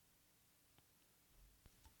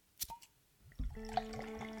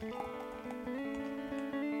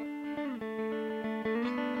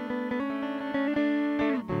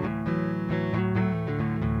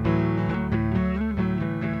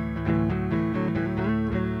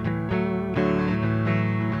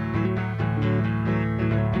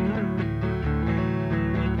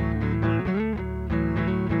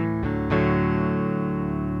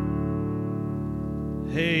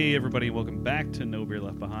everybody. Welcome back to No Beer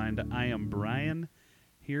Left Behind. I am Brian,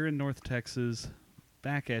 here in North Texas,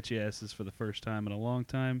 back at you asses for the first time in a long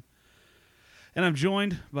time. And I'm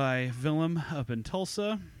joined by Willem up in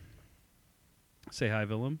Tulsa. Say hi,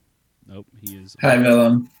 Willem. Nope, he is... Hi,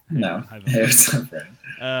 Willem. Hey, No. hi, Willem. Hey, what's up, Brian?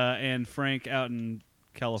 And Frank out in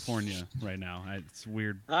California right now. It's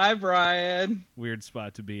weird. Hi, Brian. Weird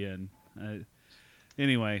spot to be in.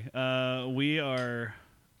 Anyway,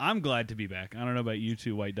 I'm glad to be back. I don't know about you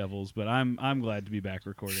two White Devils, but I'm glad to be back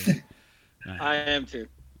recording. I am too.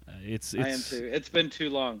 I am too. It's been too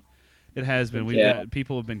long. It has been.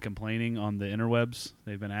 People have been complaining on the interwebs.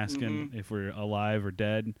 They've been asking if we're alive or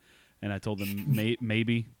dead, and I told them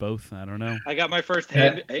maybe both. I don't know. I got my first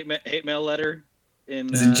hate mail letter.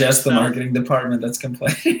 Is it just the marketing department that's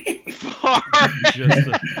complaining?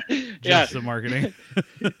 just the marketing.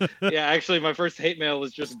 Yeah, actually, my first hate mail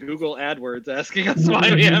was just Google AdWords asking us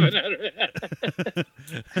why we haven't had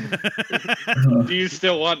it. Do you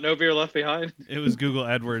still want No Beer Left Behind? It was Google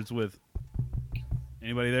AdWords with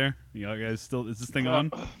anybody there? You guys still? Is this thing on?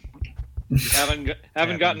 Haven't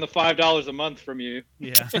gotten the $5 a month from you.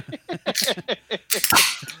 Yeah.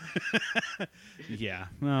 Yeah.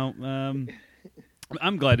 Well,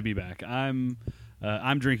 I'm glad to be back. I'm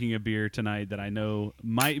drinking a beer tonight that I know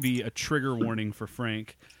might be a trigger warning for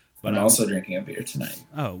Frank. But I'm also drinking a beer tonight.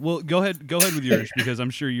 Oh, well, go ahead with yours because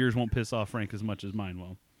I'm sure yours won't piss off Frank as much as mine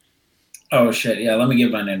will. Oh shit! Yeah, let me get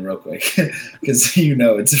mine in real quick because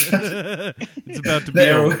it's it's about to be. The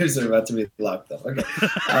airwaves are about to be locked up. Okay.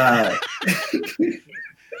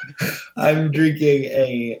 I'm drinking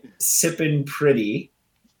a Sippin' Pretty.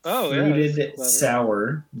 Fruited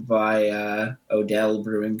sour by Odell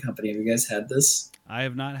Brewing Company. Have you guys had this? I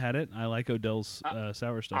have not had it. I like Odell's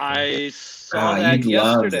sour stuff. I saw that yesterday.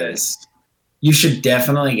 Love this. You should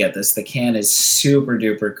definitely get this. The can is super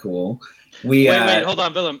duper cool. Wait, hold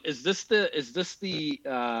on, Willem. Is this the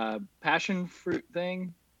passion fruit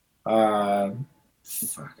thing? Fuck,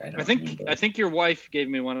 I think your wife gave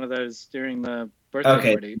me one of those during the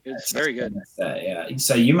birthday party. It's very good. Yeah.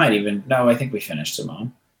 So you might even I think we finished them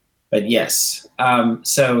all. But yes,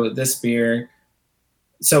 so this beer.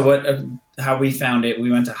 So how we found it? We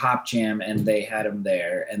went to Hop Jam and they had them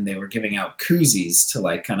there, and they were giving out koozies to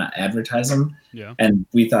like kind of advertise them. Yeah. And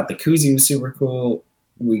we thought the koozie was super cool.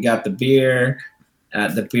 We got the beer.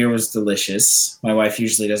 The beer was delicious. My wife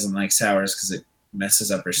usually doesn't like sours because it messes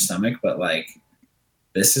up her stomach, but like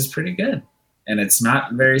this is pretty good, and it's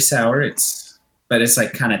not very sour. But it's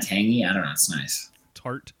like kind of tangy. I don't know. It's nice.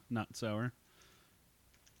 Tart, not sour.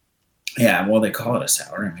 Yeah, well, they call it a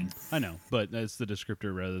sour. I mean, I know, but that's the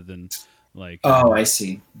descriptor rather than like. Oh, I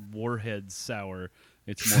see. Warhead sour.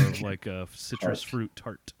 It's more of like a citrus fruit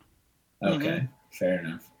tart. Okay, fair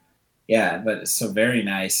enough. Yeah, but it's a very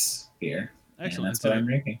nice beer. Excellent. That's what I'm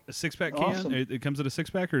drinking. A 6-pack can? Awesome. It comes in a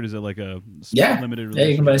 6-pack, or is it like a limited release? Yeah,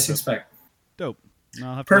 you can buy a 6-pack. Dope.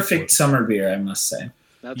 Perfect summer beer, I must say.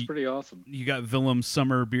 That's pretty awesome. You got Willem's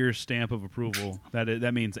summer beer stamp of approval.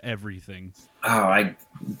 That means everything. Oh, I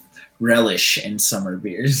relish in summer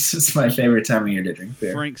beers. It's my favorite time of year to drink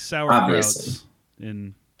beer. Frank sauerkrauts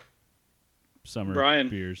in summer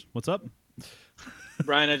beers. What's up?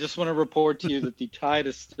 Brian, I just want to report to you that the tide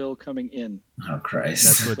is still coming in. Oh,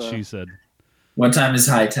 Christ. That's what she said. What time is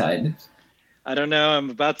high tide? I don't know. I'm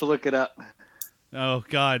about to look it up. Oh,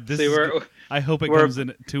 God. I hope it comes in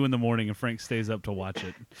at 2 a.m. and Frank stays up to watch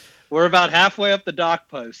it. We're about halfway up the dock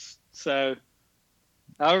post. So,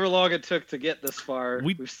 however long it took to get this far,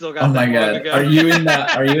 we've still got long to go. Are you in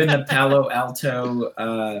the Palo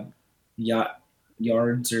Alto yacht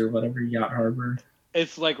yards or whatever, yacht harbor?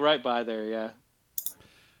 It's like right by there, yeah.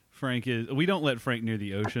 We don't let Frank near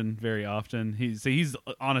the ocean very often. He's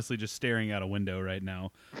honestly just staring out a window right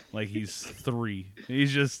now like he's 3.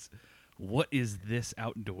 He's just, what is this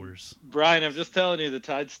outdoors? Brian, I'm just telling you, the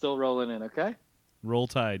tide's still rolling in, okay? Roll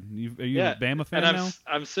Tide. Are you a Bama fan now?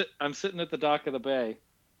 I'm sitting at the dock of the bay.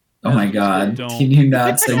 Oh my God! Can you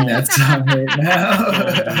not sing that song right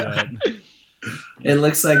now? It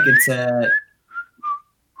looks like it's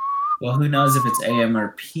well, who knows if it's AM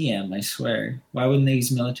or PM? I swear. Why wouldn't they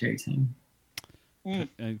use military time?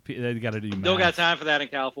 They got to do math. Still got time for that in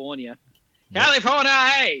California. California,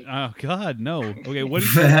 hey! Oh God, no. Okay, what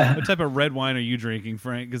type of red wine are you drinking,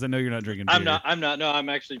 Frank? Because I know you're not drinking beer. I'm not. No, I'm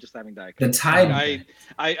actually just having Diet Coke. The Tide.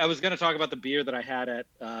 I was going to talk about the beer that I had at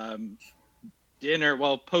dinner.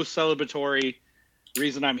 Well, post-celebratory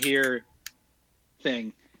reason I'm here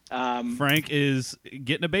thing. Frank is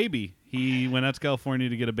getting a baby. He went out to California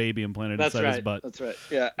to get a baby implanted inside his butt. That's right.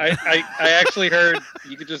 Yeah, I actually heard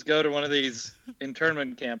you could just go to one of these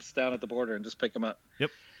internment camps down at the border and just pick them up. Yep.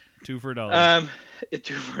 2 for $1.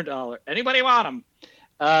 $2 for $1. Anybody want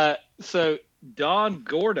them? So Don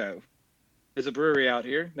Gordo is a brewery out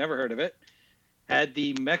here. Never heard of it. Had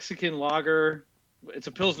the Mexican lager. It's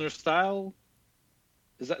a Pilsner style.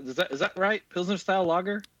 Is that right? Pilsner style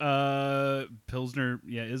lager? Pilsner,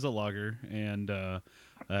 yeah, is a lager, and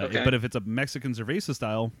Okay. but if it's a Mexican cerveza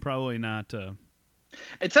style, probably not.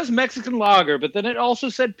 It says Mexican lager, but then it also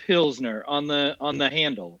said Pilsner on the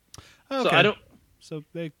handle. Okay. So I don't. So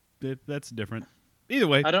that's different. Either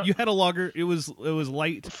way, you had a lager. It was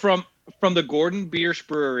light from the Gordon Biersch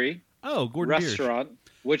Brewery. Oh, Gordon Biersch restaurant,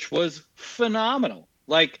 which was phenomenal.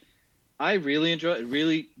 Like, I really enjoyed it.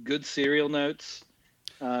 Really good cereal notes.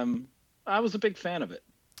 I was a big fan of it.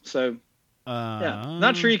 So, yeah,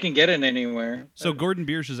 not sure you can get it anywhere. So Gordon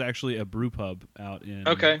Biersch is actually a brew pub out in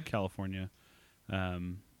California.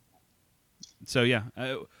 So yeah.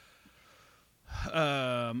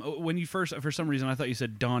 When you first, for some reason, I thought you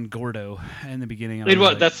said Don Gordo in the beginning.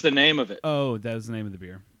 That's the name of it. Oh, that was the name of the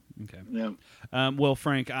beer. Okay. Yeah. Well,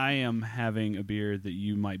 Frank, I am having a beer that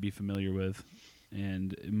you might be familiar with,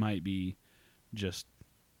 and it might be just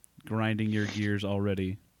grinding your gears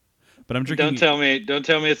already. But I'm drinking. Don't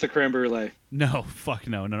tell me it's a creme brulee. No, fuck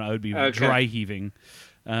no. I would be dry heaving.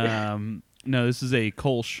 No, this is a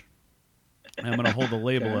Kolsch. I'm going to hold the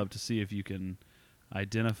label up to see if you can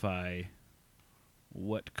identify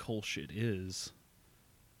what Kolsch it is.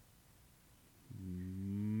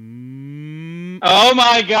 Oh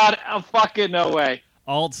my god! Oh, fucking no way.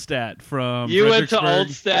 Altstat from You went to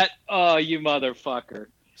Altstat? Oh, you motherfucker.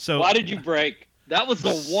 So why did you break? That was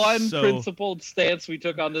the one principled stance we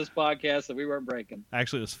took on this podcast that we weren't breaking.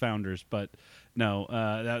 Actually, it was Founders, but no,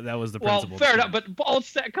 that was the principle. Well, fair enough, but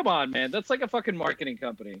Altstat, come on, man. That's like a fucking marketing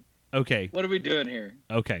company. Okay. What are we doing here?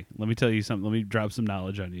 Okay, let me tell you something. Let me drop some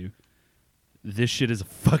knowledge on you. This shit is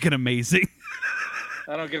fucking amazing.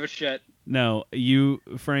 I don't give a shit. No,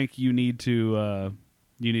 Frank, you need to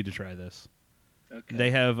try this. Okay.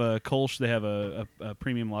 They have a Kolsch, they have a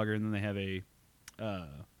premium lager, and then they have a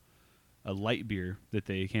light beer that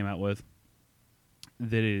they came out with.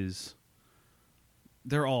 They're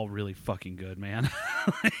all really fucking good, man.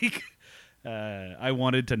 Like, I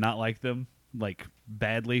wanted to not like them, like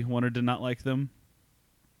badly wanted to not like them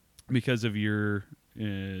because of your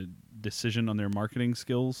decision on their marketing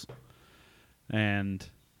skills, and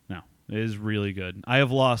no, it is really good. I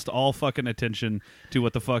have lost all fucking attention to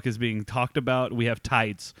what the fuck is being talked about. We have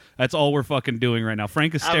Tides. That's all we're fucking doing right now.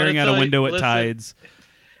 Frank is staring out a window at Tides.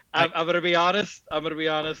 I'm going to be honest.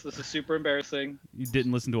 This is super embarrassing. You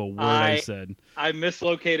didn't listen to a word I said. I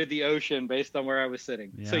mislocated the ocean based on where I was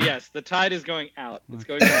sitting. Yeah. So yes, the tide is going out. It's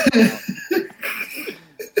going back out.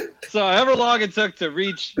 So however long it took to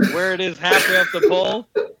reach where it is halfway up the pole,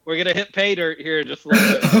 we're going to hit pay dirt here in just a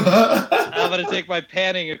little bit. I'm going to take my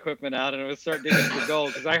panning equipment out and I'm going to start digging for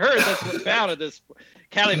gold because I heard that's what founded this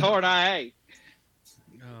California.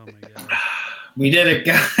 Oh my God. We did it,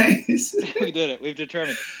 guys. We did it. We've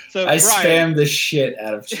determined. So I spammed the shit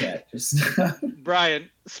out of chat just now. Brian,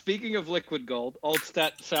 speaking of liquid gold,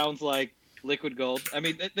 Altstat sounds like liquid gold. I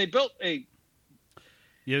mean, they built a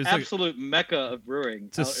absolute mecca of brewing.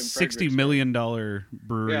 It's a $60 million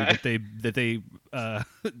brewery that they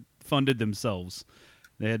funded themselves.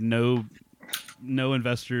 They had no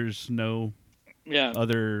investors, no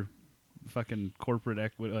other fucking corporate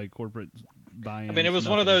equity, like corporate buy-in. I mean, it was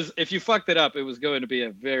one of those. If you fucked it up, it was going to be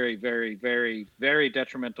a very, very, very, very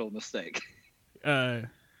detrimental mistake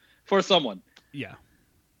for someone. Yeah,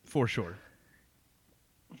 for sure.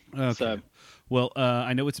 Okay. So, well,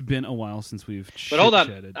 I know it's been a while since we've but hold on,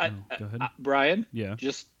 go ahead. Brian. Yeah.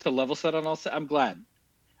 Just to level set on all. I'm glad.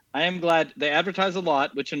 I am glad they advertise a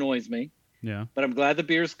lot, which annoys me. Yeah. But I'm glad the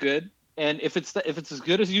beer's good, and if it's as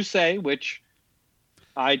good as you say, which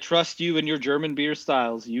I trust you and your German beer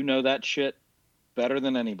styles. You know that shit better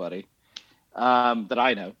than anybody that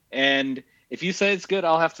I know. And if you say it's good,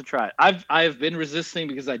 I'll have to try it. I've been resisting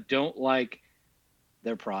because I don't like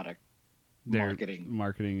their product. Their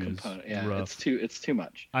marketing component. Is rough. It's too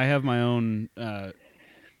much. I have my own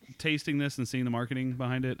tasting this and seeing the marketing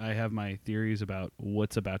behind it. I have my theories about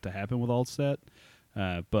what's about to happen with Altstat.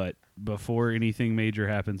 But before anything major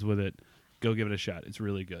happens with it, go give it a shot. It's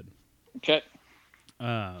really good. Okay.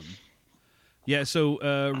 Yeah,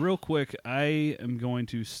 so real quick, I am going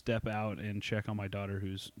to step out and check on my daughter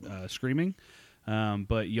who's screaming.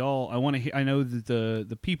 But y'all, I know that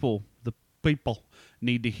the people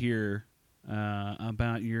need to hear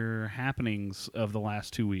about your happenings of the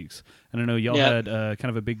last 2 weeks. And I know y'all had kind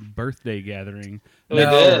of a big birthday gathering.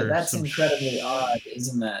 No, that's incredibly odd,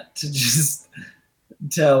 isn't that? To just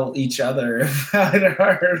tell each other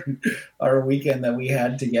about our weekend that we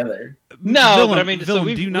had together. No, Willem, but I mean, Willem,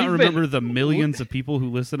 so do you not remember the millions of people who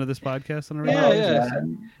listen to this podcast on a Yeah, regular yeah.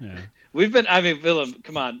 basis? Yeah. We've been. I mean, Willem,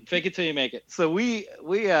 come on, fake it till you make it. So we've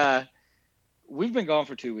been gone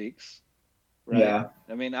for 2 weeks. Right? Yeah.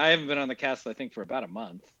 I mean, I haven't been on the cast, I think, for about a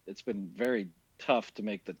month. It's been very tough to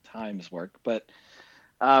make the times work. But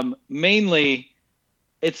mainly,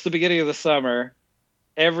 it's the beginning of the summer.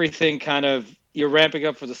 Everything kind of, you're ramping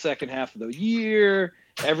up for the second half of the year.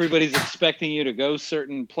 Everybody's expecting you to go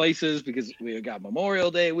certain places because we got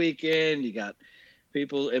Memorial Day weekend. You got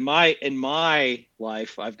people in my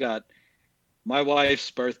life. I've got my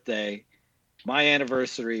wife's birthday, my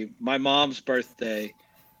anniversary, my mom's birthday,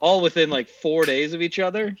 all within like 4 days of each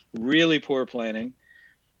other. Really poor planning.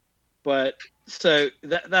 But so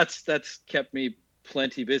that's kept me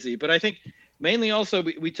plenty busy. But I think mainly also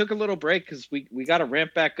we took a little break because we got to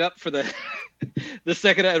ramp back up for the the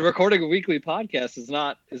second. Recording a weekly podcast is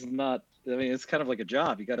not. I mean, it's kind of like a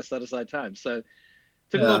job. You got to set aside time. So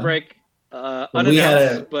took a little break,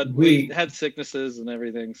 unannounced, but we had sicknesses and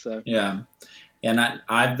everything. So yeah, and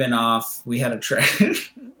I've been off. We had a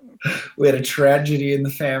we had a tragedy in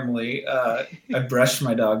the family. I brushed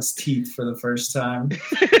my dog's teeth for the first time.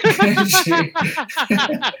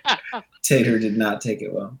 Tater did not take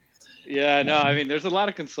it well. Yeah, no, I mean, there's a lot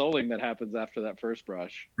of consoling that happens after that first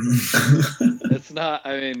brush. It's not.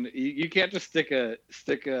 I mean, you can't just stick a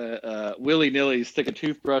willy-nilly stick a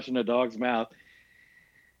toothbrush in a dog's mouth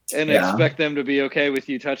and expect them to be okay with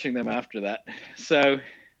you touching them after that. So,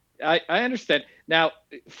 I understand. Now,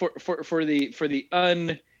 for the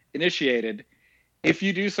uninitiated, if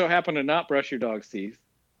you do so happen to not brush your dog's teeth,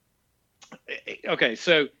 okay,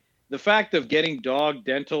 so the fact of getting dog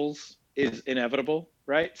dentals is inevitable,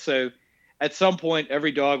 right? So at some point,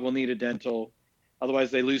 every dog will need a dental. Otherwise,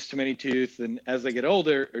 they lose too many teeth, and as they get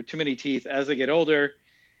older, or too many teeth as they get older,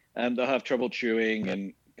 they'll have trouble chewing.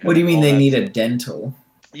 And what do you mean they need a dental?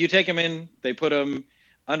 You take them in, they put them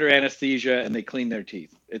under anesthesia, and they clean their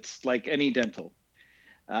teeth. It's like any dental.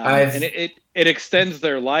 And it extends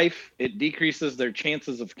their life. It decreases their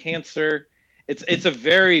chances of cancer. It's a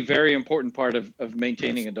very, very important part of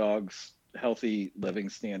maintaining a dog's healthy living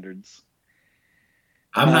standards.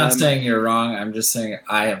 I'm not saying you're wrong. I'm just saying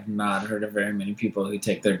I have not heard of very many people who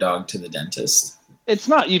take their dog to the dentist. It's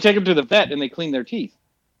not. You take them to the vet and they clean their teeth.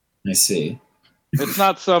 I see. It's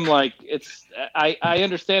not some like it's. I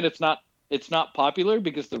understand it's not popular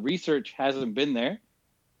because the research hasn't been there.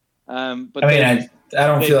 But I mean, I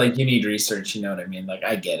don't feel like you need research. You know what I mean? Like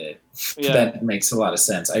I get it. Yeah. That makes a lot of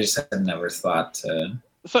sense. I just had never thought to.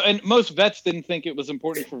 So, and most vets didn't think it was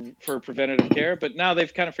important for preventative care, but now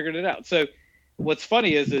they've kind of figured it out. So what's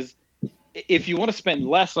funny is if you want to spend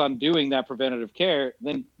less on doing that preventative care,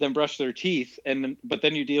 then brush their teeth, but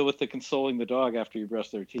then you deal with the consoling the dog after you brush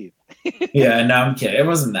their teeth. Yeah, no, I'm kidding. It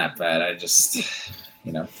wasn't that bad. I just,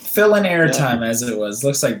 fill in airtime as it was.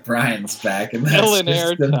 Looks like Brian's back. And fill in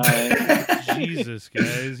airtime. Jesus,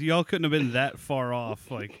 guys. Y'all couldn't have been that far off.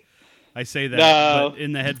 Like, I say that, but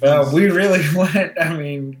in the headphones. Well, we really went. I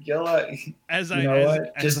mean, you got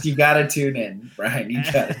to tune in, Brian. You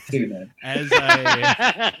got to tune in. As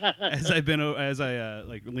I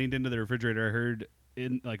leaned into the refrigerator, I heard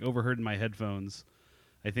overheard in my headphones.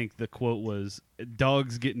 I think the quote was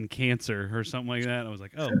 "dogs getting cancer" or something like that. And I was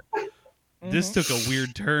like, oh. This took a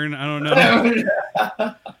weird turn. I don't know.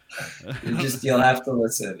 You'll have to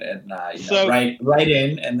listen and write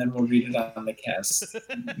in, and then we'll read it on the cast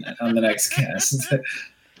on the next cast.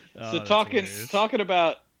 So talking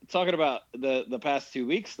about the past 2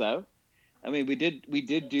 weeks though, I mean we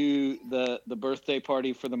did do the birthday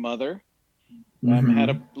party for the mother. Had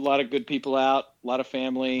a lot of good people out, a lot of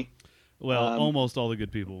family. Well, almost all the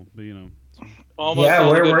good people, but almost. Yeah,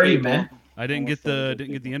 where were you, man? I didn't get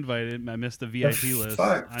the invite. I missed the VIP list.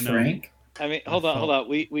 I know. Frank? I mean, hold on.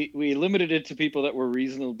 We limited it to people that were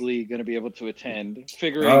reasonably going to be able to attend.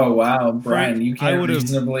 Oh wow, Brian, Frank, you can't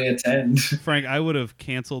reasonably attend. Frank, I would have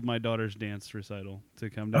canceled my daughter's dance recital to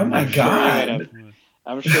come down. Oh my god!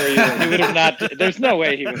 I'm sure he would have not. There's no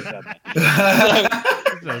way he would have done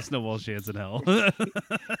that. No snowball chance in hell.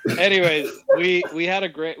 Anyways, we had a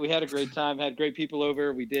great time. Had great people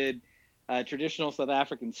over. We did. Traditional South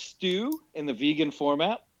African stew in the vegan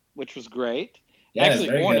format, which was great. Yeah, actually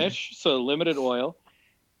Cornish, so limited oil.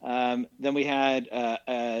 Then we had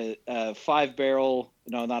a 5-barrel.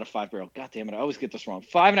 No, not a 5-barrel. God damn it! I always get this wrong.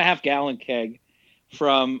 5.5 gallon keg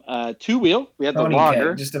from Two Wheel. We had pony the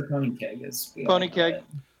lager. Keg, just a pony keg. Pony keg.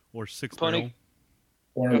 Or 6th barrel.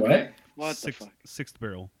 Or what? What the fuck? 6th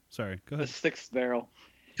barrel. Sorry, go the ahead. 6th barrel.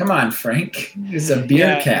 Come on, Frank. It's a beer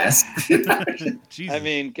Yeah. cask. Jesus. I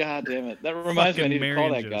mean, god damn it. That reminds me I Fucking need to Mary call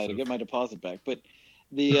and that guy to Joseph. get my deposit back. But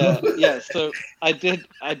the yeah, so I did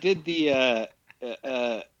the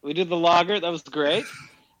we did the lager. That was great.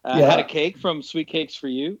 Yeah. Had a cake from Sweet Cakes for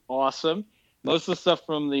You. Awesome. Most of the stuff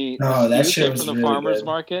from the Oh, that SKUs shit came was from the really farmers good.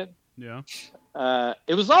 market. Yeah.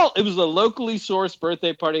 It was a locally sourced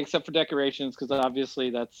birthday party except for decorations because obviously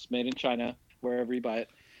that's made in China wherever you buy it.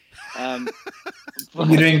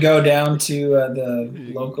 You didn't go down to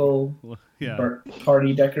the local Yeah.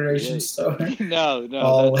 party decoration Yeah. store? No,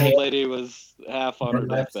 All that hail old lady was half on her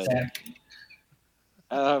deathbed.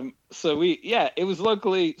 So it was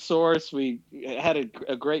locally sourced. We had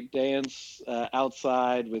a great dance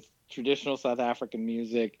outside with traditional South African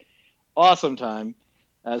music. Awesome time.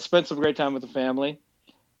 Spent some great time with the family.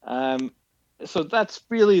 So that's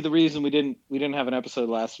really the reason we didn't have an episode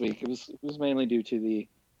last week. It was mainly due to the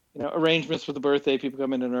arrangements for the birthday, people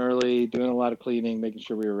coming in early, doing a lot of cleaning, making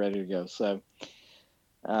sure we were ready to go. So,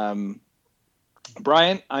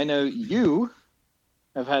 Brian, I know you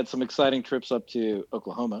have had some exciting trips up to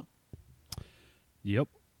Oklahoma. Yep.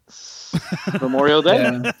 Memorial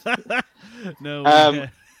Day. Yeah. No.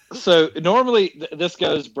 So normally this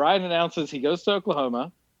goes, Brian announces he goes to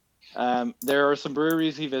Oklahoma. There are some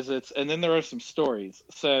breweries he visits, and then there are some stories.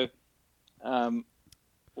 So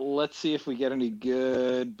let's see if we get any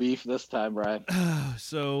good beef this time, Brian.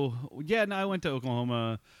 So yeah, no, I went to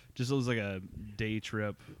Oklahoma. Just it was like a day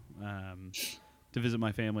trip to visit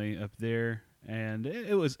my family up there, and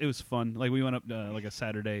it was fun. Like we went up like a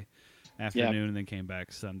Saturday afternoon and then came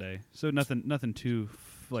back Sunday. So nothing too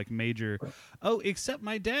like major. Oh, except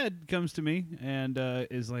my dad comes to me and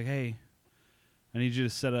is like, "Hey, I need you to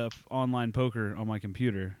set up online poker on my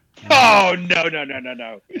computer." Oh no!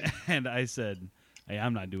 And I said, "Hey,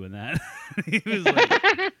 I'm not doing that." He was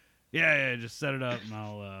like, "Yeah, just set it up, and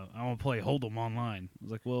I'll play Hold'em online." I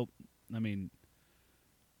was like, "Well, I mean,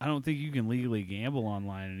 I don't think you can legally gamble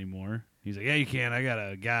online anymore." He's like, "Yeah, you can. I got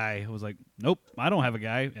a guy." I was like, "Nope, I don't have a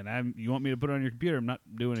guy, and you want me to put it on your computer? I'm not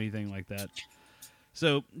doing anything like that."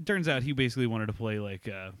 So it turns out he basically wanted to play like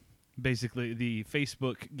basically the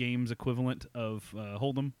Facebook games equivalent of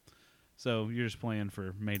Hold'em. So you're just playing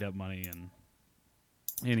for made up money and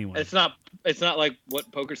anyway. It's not like what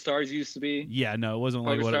Poker Stars used to be. Yeah, no, it wasn't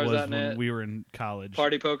like what it was when PokerStars.net. we were in college.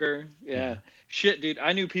 Party poker. Yeah. Shit, dude.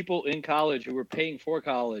 I knew people in college who were paying for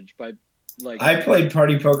college by like. I played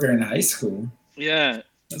party poker in high school. Yeah. It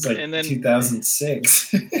was like And then-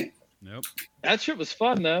 2006. Nope. That shit was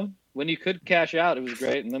fun though. When you could cash out, it was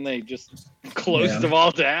great, and then they just closed Yeah. them all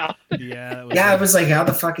down. Yeah. That was Yeah, I was like, how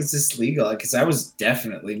the fuck is this legal? Because I was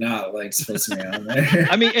definitely not like supposed to be on there.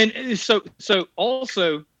 I mean, and so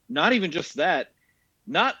also not even just that.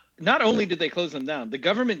 Not only did they close them down, the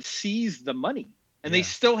government seized the money, and they Yeah.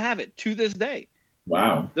 still have it to this day.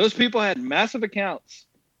 Wow. Those people had massive accounts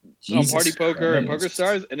on Jesus Party Poker and Christ. Poker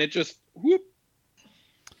Stars, and it just whoop.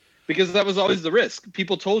 Because that was always the risk.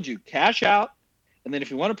 People told you cash out, and then if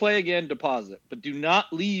you want to play again, deposit, but do not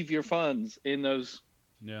leave your funds in those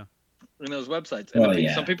Yeah. websites. And Well, I think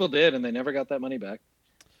yeah. some people did, and they never got that money back.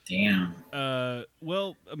 Damn.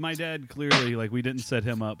 Well, my dad clearly like we didn't set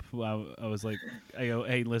him up. I was like, I go,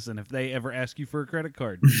 hey, listen, if they ever ask you for a credit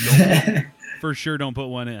card, for sure don't put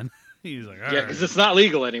one in. He's like, all Yeah, right. because it's not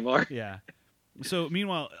legal anymore. Yeah. So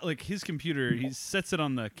meanwhile, like his computer, he sets it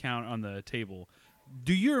on the table.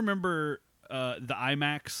 Do you remember the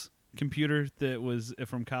IMAX computer that was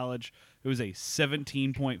from college? It was a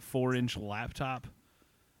 17.4-inch laptop.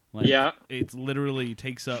 Like, Yeah. it literally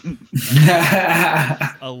takes up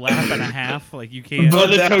Yeah. a lap and a half. Like you can't. But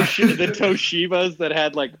the that- Toshibas that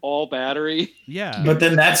had like all battery. Yeah. But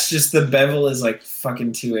then that's just the bevel is like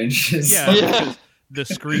fucking 2 inches. Yeah. Yeah. The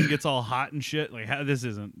screen gets all hot and shit. Like this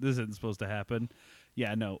isn't supposed to happen.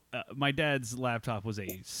 Yeah, no. My dad's laptop was a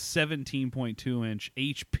 17.2-inch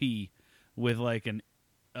HP with like an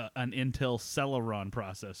Intel Celeron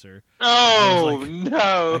processor. Oh like-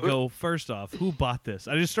 no! I go, first off, who bought this?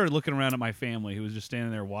 I just started looking around at my family who was just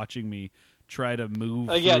standing there watching me try to move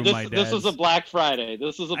Yeah, through my this dad's. was a Black Friday.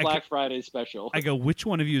 This was a I Black Friday special. I go, which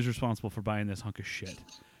one of you is responsible for buying this hunk of shit?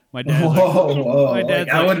 My dad's Whoa, like, whoa. my Like, dad's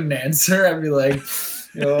I like- wouldn't answer. I'd be like,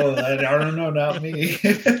 yo, I don't know, not me.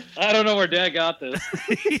 I don't know where Dad got this.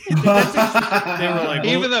 they were like,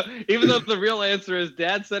 even though the real answer is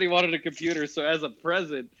Dad said he wanted a computer, so as a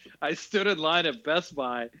present, I stood in line at Best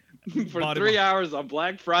Buy for Bought him 3 hours on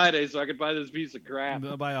Black Friday so I could buy this piece of crap.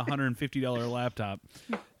 buy a $150 laptop.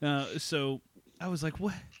 So I was like,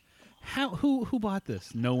 what? How? Who bought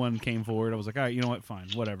this? No one came forward. I was like, all right, you know what? Fine,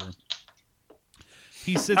 whatever.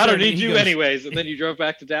 He sits I there don't and need he you goes, anyways. And then you drove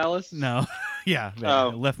back to Dallas. No, Yeah,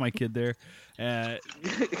 Oh. I left my kid there.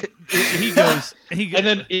 He goes, And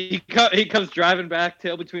then he comes driving back,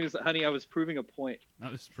 tail between his. Honey, I was proving a point. I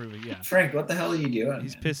was proving, yeah. Frank, what the hell are you doing?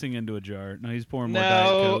 He's pissing into a jar. No, he's pouring more Diet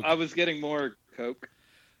No, Coke. I was getting more Coke.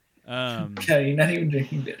 Yeah, you're not even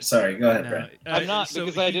drinking beer. Sorry, go ahead, No, Frank. I'm not so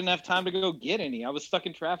because I didn't have time to go get any. I was stuck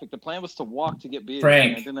in traffic. The plan was to walk to get beer. and I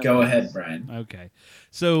Frank, didn't have go time. ahead, Brian. Okay,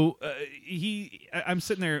 so I'm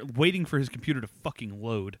sitting there waiting for his computer to fucking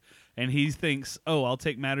load, and he thinks, "Oh, I'll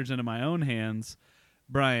take matters into my own hands."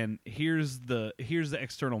 Brian, here's the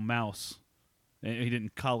external mouse. And he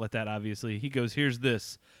didn't call it that, obviously. He goes, "Here's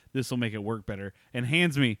this. This will make it work better," and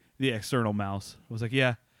hands me the external mouse. I was like,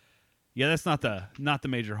 "Yeah, that's not the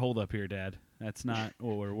major holdup here, Dad. That's not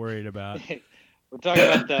what we're worried about." We're talking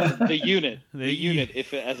about the unit, The the unit,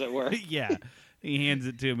 if it, as it were. Yeah, he hands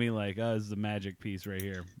it to me like, "Oh, this is the magic piece right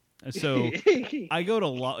here." So I go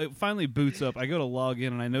to it finally boots up. I go to log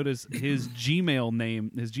in, and I notice his Gmail name,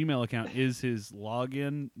 his Gmail account is his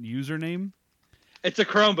login username. It's a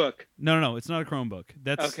Chromebook. No, it's not a Chromebook.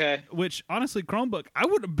 That's Okay. Which honestly, Chromebook, I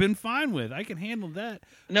would have been fine with. I can handle that.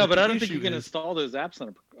 No, but the I don't think issue you can is- install those apps on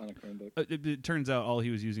a Chromebook. It turns out all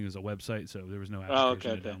he was using was a website, so there was no Oh,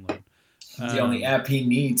 application okay, to okay. download. It's the only app he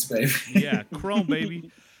needs, baby. Yeah, Chrome,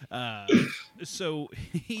 baby. So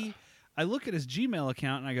I look at his Gmail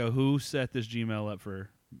account and I go, "Who set this Gmail up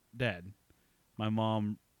for Dad?" My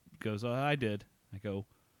mom goes, "Oh, I did." I go,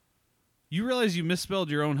 "You realize you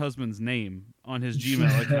misspelled your own husband's name on his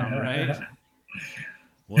Gmail account, right?"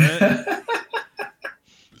 What?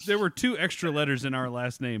 There were 2 extra letters in our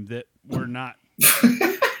last name that were not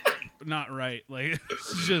right. Like,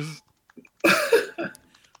 it's just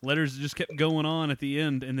letters just kept going on at the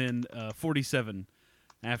end, and then 47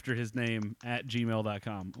 after his name at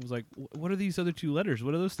gmail.com. I was like, "What are these other 2 letters?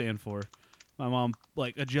 What do those stand for?" My mom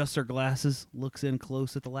adjusts her glasses, looks in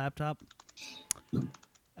close at the laptop.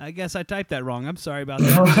 "I guess I typed that wrong. I'm sorry about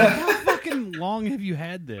that." How fucking long have you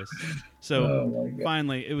had this? So Oh my God.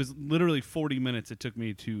 finally, it was literally 40 minutes it took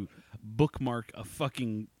me to bookmark a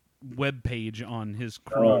fucking web page on his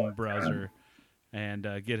Chrome browser and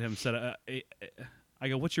get him set up. I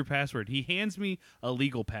go, "What's your password?" He hands me a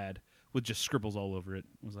legal pad with just scribbles all over it.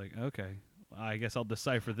 I was like, "Okay, I guess I'll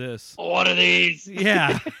decipher this." What are these?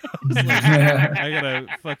 Yeah. I was like,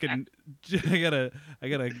 I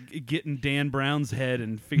gotta get in Dan Brown's head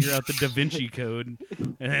and figure out the Da Vinci Code,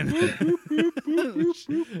 and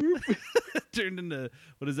turned into,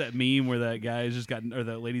 what is that meme where that guy's just got, or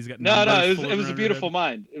that lady's got No, numbers it floating was a around her beautiful head?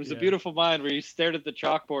 mind. It was a Yeah. beautiful mind where you stared at the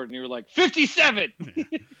chalkboard and you were like, 57!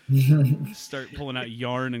 Start pulling out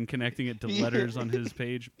yarn and connecting it to letters on his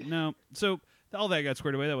page. No, so all that got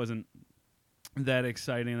squared away. That wasn't that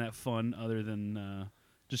exciting, that fun, other than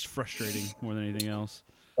just frustrating more than anything else.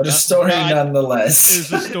 What a story, No, I- nonetheless.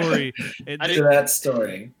 It was a story. To that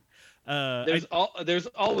story. There's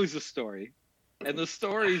always a story. And the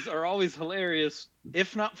stories are always hilarious,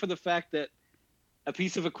 if not for the fact that a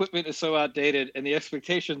piece of equipment is so outdated and the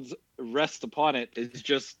expectations rest upon it is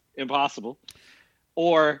just impossible.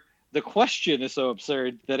 Or the question is so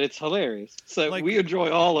absurd that it's hilarious. So we enjoy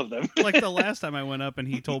all of them. Like the last time I went up and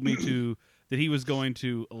he told me that he was going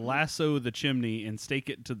to lasso the chimney and stake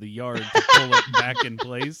it to the yard to pull it back in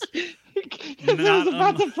place. Because it was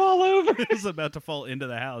about to fall over. It was about to fall into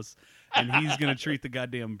the house. And he's going to treat the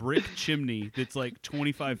goddamn brick chimney that's like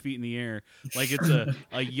 25 feet in the air like it's a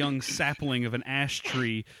young sapling of an ash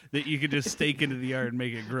tree that you could just stake into the yard and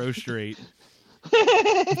make it grow straight.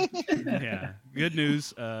 Yeah. Good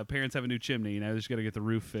news. Parents have a new chimney. Now they just got to get the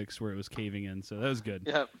roof fixed where it was caving in. So that was good.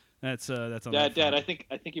 Yep. That's on Dad, that Dad, front.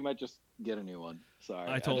 I think you might just get a new one.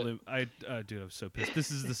 Sorry. I told him, dude, I was so pissed.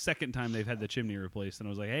 This is the second time they've had the chimney replaced, and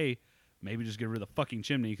I was like, hey, maybe just get rid of the fucking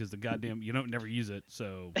chimney because the goddamn you don't never use it.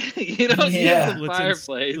 So you don't Yeah. use the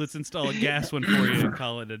fireplace. let's install a gas one for you and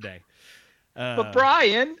call it a day. But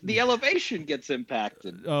Brian, the elevation gets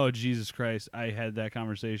impacted. Oh Jesus Christ! I had that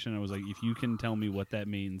conversation. I was like, if you can tell me what that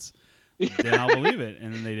means, then I'll believe it.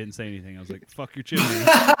 And then they didn't say anything. I was like, fuck your chimney.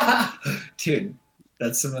 Dude,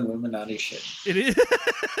 that's some Illuminati shit. It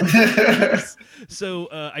is. So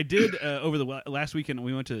I did over the last weekend.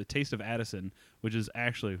 We went to the Taste of Addison, which is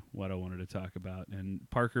actually what I wanted to talk about. And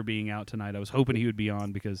Parker being out tonight, I was hoping he would be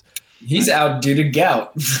on because He's out due to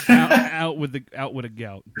gout. out with a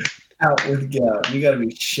gout. Out with gout. You gotta be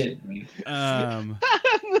shitting me.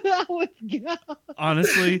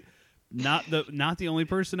 Honestly, not the only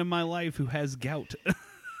person in my life who has gout.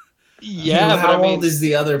 Yeah, How but I mean, old is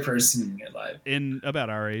the other person in your life? In about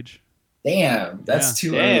our age. Damn, that's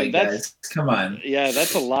too early, guys. Come on. Yeah,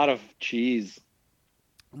 that's a lot of cheese.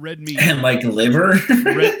 Red meat. And like liver.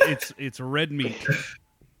 It's red meat.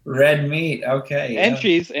 Red meat. Okay. And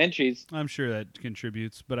yeah. cheese. I'm sure that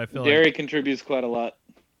contributes, but I feel Dairy contributes quite a lot.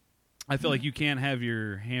 like you can't have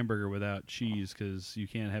your hamburger without cheese because you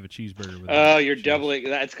can't have a cheeseburger without. Oh, you're cheese. doubling.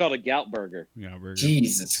 It's called a gout burger. Yeah, burger.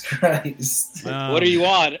 Jesus Christ. What are you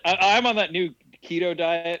on? I'm on that new keto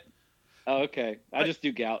diet. Oh, okay. I just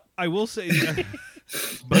do gout. I will say.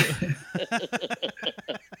 But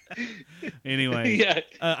anyway, Yeah.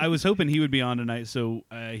 I was hoping he would be on tonight so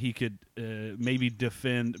he could maybe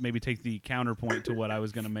take the counterpoint to what I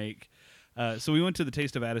was going to make. So we went to the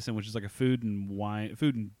Taste of Addison, which is like a food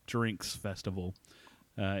and drinks festival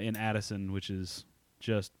in Addison, which is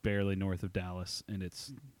just barely north of Dallas, and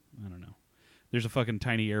it's, I don't know. There's a fucking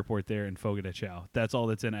tiny airport there in Fogo de Chao. That's all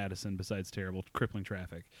that's in Addison besides terrible, crippling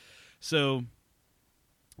traffic. So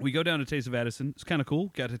we go down to Taste of Addison. It's kind of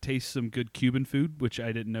cool. Got to taste some good Cuban food, which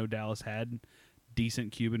I didn't know Dallas had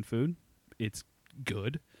decent Cuban food. It's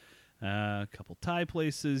good. A couple Thai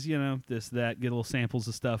places, this, that, get little samples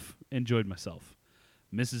of stuff. Enjoyed myself.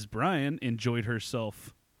 Mrs. Bryan enjoyed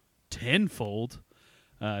herself tenfold.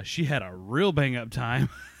 She had a real bang-up time.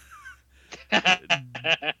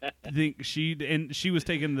 She was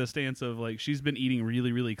taking the stance of, like, she's been eating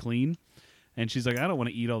really, really clean. And she's like, I don't want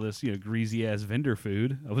to eat all this, greasy-ass vendor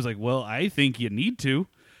food. I was like, well, I think you need to,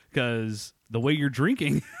 because the way you're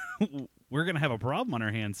drinking, we're going to have a problem on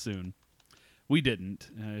our hands soon. We didn't.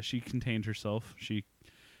 She contained herself. She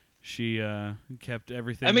kept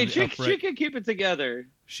everything. I mean, she upright. can keep it together.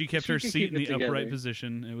 She kept her seat in the upright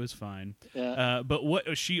position. It was fine. Yeah. But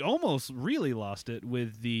what she almost really lost it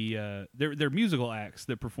with the their musical acts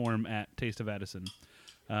that perform at Taste of Addison.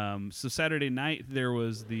 So Saturday night there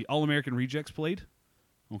was the All American Rejects played.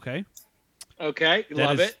 Okay. Okay, that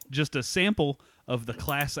love is it. Just a sample of the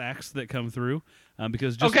class acts that come through.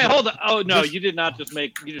 Because hold on. Oh no, you did not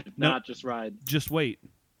just ride. Just wait.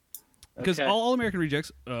 Because All American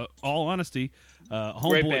Rejects, all honesty, Homeboy,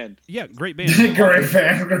 great band. Yeah, great band.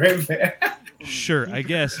 Great band. Sure, I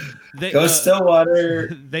guess. Go Stillwater.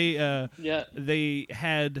 They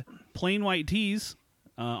had Plain White Tees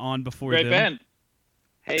on before great them. Band.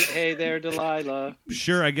 Hey there, Delilah.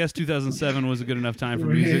 Sure, I guess 2007 was a good enough time for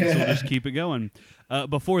music, so we'll just keep it going.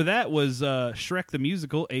 Before that was Shrek the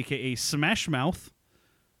Musical, a.k.a. Smash Mouth.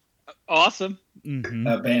 Awesome. Mm-hmm.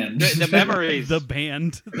 A band. The memories. The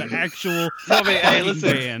band. The actual hey,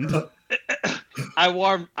 listen. band. I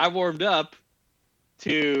warmed up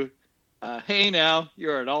to, hey now,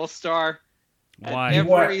 you're an all-star. Why? At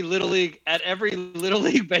every little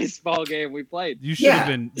league baseball game we played. You should have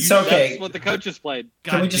been. It's okay. That's what the coaches played.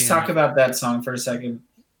 Can we just talk about that song for a second?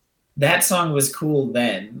 That song was cool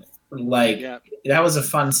then. That was a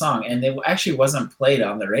fun song, and it actually wasn't played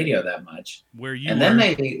on the radio that much. Then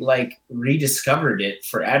they rediscovered it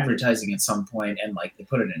for advertising at some point, and they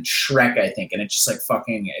put it in Shrek, I think, and it just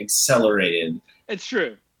fucking accelerated. It's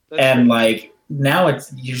true. Now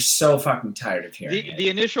you're so fucking tired of hearing it. The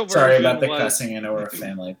initial version. Sorry about the cussing. I know we're a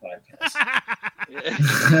family podcast.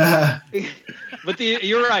 But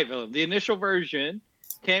you're right, Willem. The initial version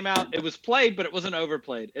came out. It was played, but it wasn't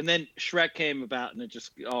overplayed. And then Shrek came about, and it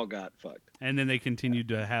just all got fucked. And then they continued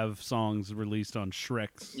to have songs released on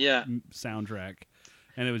Shrek's soundtrack,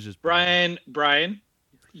 and it was just Brian.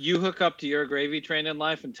 You hook up to your Gravy Train in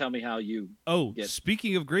life and tell me how you. Oh,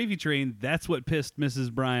 speaking of Gravy Train, that's what pissed Mrs.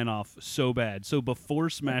 Bryan off so bad. So before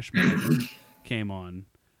Smash Mouth came on,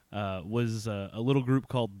 was a little group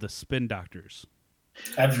called the Spin Doctors.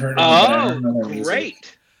 I've heard of them. Oh,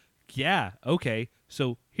 great! Yeah. Okay.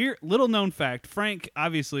 So here, little known fact: Frank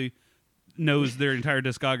obviously knows their entire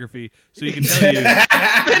discography, so he can tell you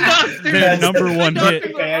their number one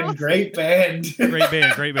hit. Great band.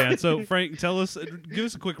 So Frank, give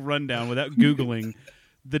us a quick rundown without Googling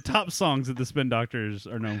the top songs that the Spin Doctors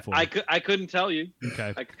are known for. I couldn't tell you.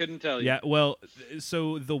 Okay. I couldn't tell you. Yeah, well,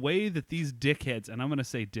 so the way that these dickheads, and I'm going to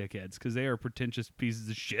say dickheads because they are pretentious pieces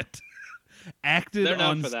of shit, acted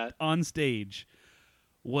on stage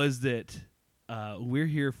was that we're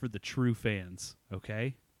here for the true fans,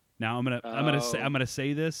 okay? Now I'm gonna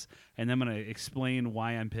say this, and then I'm gonna explain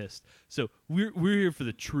why I'm pissed. So we're here for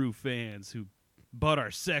the true fans who bought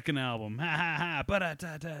our second album. Ha ha ha.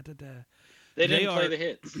 Ba-da-da-da-da-da. They didn't play the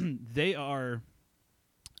hits. They are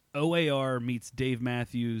OAR meets Dave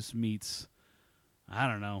Matthews meets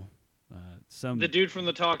the dude from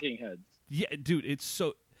the Talking Heads. Yeah, dude, it's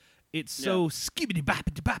so skibbity bop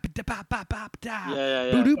bop bop bop bop da.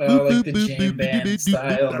 Yeah. Like the jam band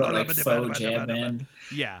style, but like faux jam band.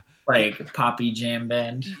 Yeah. Like poppy jam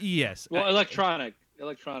band. Yes. Well, electronic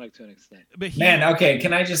electronic to an extent. But Man, okay,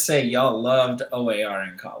 can I just say y'all loved OAR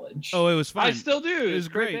in college? Oh, it was fun. I still do. It was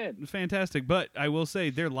great. band. It was fantastic. But I will say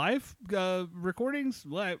their live recordings,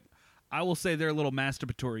 I will say they're a little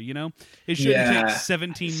masturbatory, you know? It shouldn't take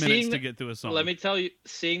 17 minutes to get through a song. Let me tell you,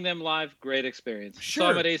 seeing them live, great experience. Sure. Saw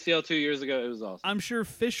them at ACL 2 years ago. It was awesome. I'm sure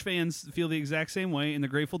Fish fans feel the exact same way, and the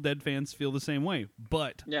Grateful Dead fans feel the same way.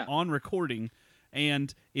 But on recording,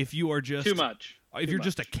 and if you are just... Too much. If you're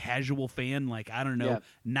just a casual fan, like, I don't know,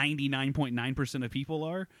 99.9% of people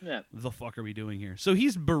are, the fuck are we doing here? So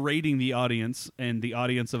he's berating the audience, and the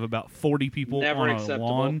audience of about 40 people on a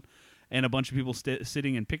lawn, and a bunch of people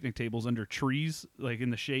sitting in picnic tables under trees, like in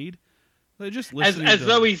the shade. They're just listening as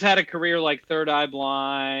though he's had a career like Third Eye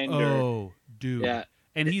Blind. Dude. Yeah.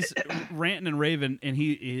 And he's ranting and raving, and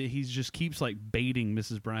he just keeps, like, baiting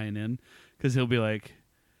Mrs. Bryan in, because he'll be like...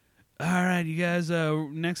 All right, you guys.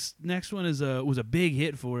 Next one was a big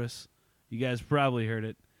hit for us. You guys probably heard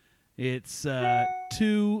it. It's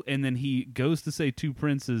Two, and then he goes to say Two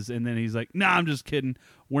Princes, and then he's like, "Nah, I'm just kidding.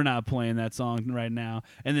 We're not playing that song right now."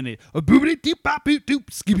 And then for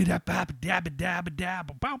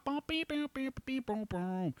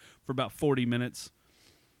about 40 minutes,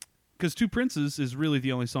 because Two Princes is really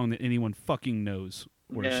the only song that anyone fucking knows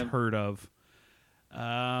or has heard of.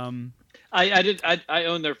 I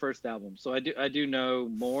own their first album, so I do know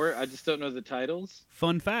more. I just don't know the titles.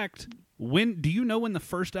 Fun fact: do you know when the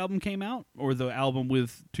first album came out, or the album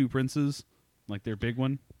with Two Princes, like their big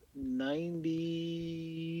one?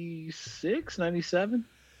 96, 97?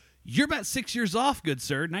 You're about 6 years off, good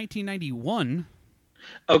sir. 1991.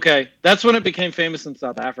 Okay, that's when it became famous in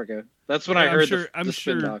South Africa. That's when I heard the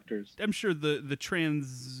Spin Doctors. I'm sure the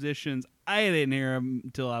transitions. I didn't hear them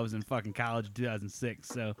until I was in fucking college in 2006,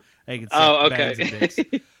 so I could say bags of dicks.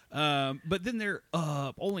 But then their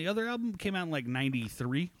only other album came out in like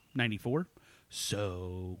 93, 94.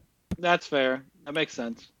 So that's fair. That makes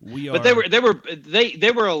sense. But they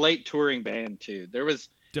were a late touring band too. They were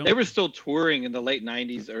still touring in the late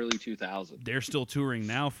 90s, early 2000s. They're still touring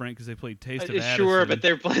now, Frank, because they played Taste of Addison. Sure, but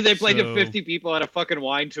they played to 50 people at a fucking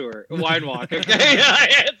wine walk. Okay,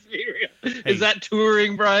 let's be real. Is that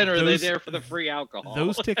touring, Brian, or are they there for the free alcohol?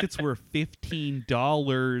 Those tickets were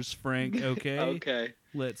 $15, Frank. Okay. Okay.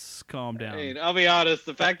 Let's calm down. I mean, I'll be honest.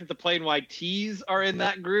 The fact that the Plain White T's are in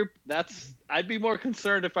that group, I'd be more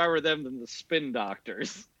concerned if I were them than the Spin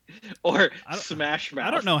Doctors. Or Smash Mouth.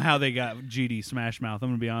 I don't know how they got GD Smash Mouth. I'm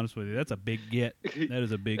going to be honest with you. That's a big get. That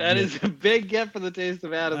is a big get. That is a big get for the Taste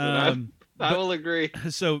of Addison. I will agree.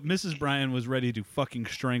 So Mrs. Bryan was ready to fucking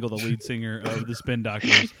strangle the lead singer of the Spin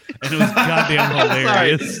Doctors, and it was goddamn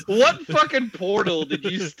hilarious. Sorry. What fucking portal did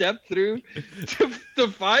you step through to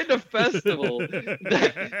find a festival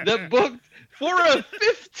that booked for a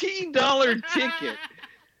 $15 ticket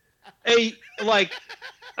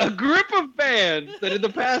a group of bands that in the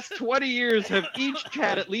past 20 years have each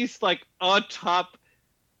had at least like a top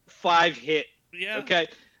 5 hit? Yeah. Okay.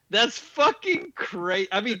 That's fucking crazy.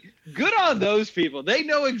 I mean, good on those people. They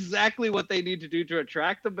know exactly what they need to do to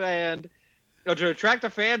attract the band, or to attract a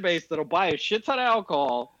fan base that'll buy a shit ton of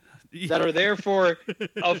alcohol, that are there for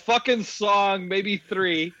a fucking song, maybe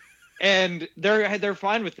 3, and they're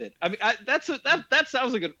fine with it. I mean, that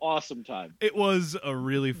sounds like an awesome time. It was a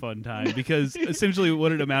really fun time because essentially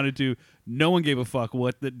what it amounted to, no one gave a fuck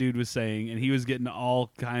what the dude was saying, and he was getting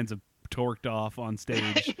all kinds of torqued off on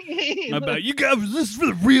stage about, you guys, this is for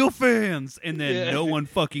the real fans, and then no one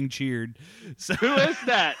fucking cheered. So who is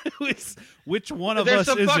that? Which one of us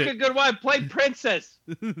is it? There's some fucking good one. Play Princess.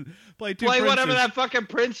 Play whatever that fucking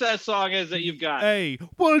Princess song is that you've got. Hey,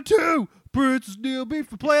 1, 2, Princess Neil Beef.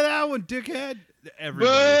 Play that one, dickhead.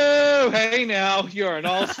 Everybody. Boo! Hey now, you're an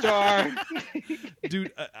all-star.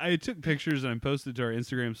 Dude, I took pictures and I posted to our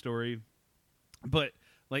Instagram story, but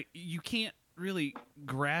like you can't really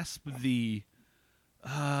grasp the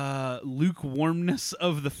lukewarmness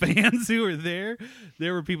of the fans who were there.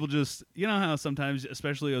 There were people just, you know how sometimes,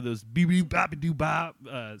 especially of those beep-beep-bop-a-doo-bop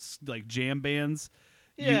like jam bands,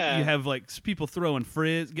 you have like people throwing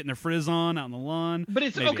getting their frizz on out on the lawn. But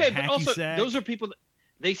it's okay, but also those are people that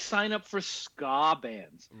they sign up for ska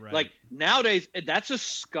bands. Right. Like nowadays, that's a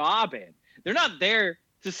ska band. They're not there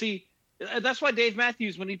to see. That's why Dave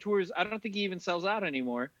Matthews, when he tours, I don't think he even sells out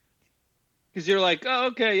anymore. Because you're like, oh,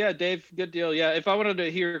 okay, yeah, Dave, good deal. Yeah, if I wanted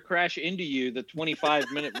to hear Crash Into You, the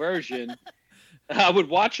 25-minute version, I would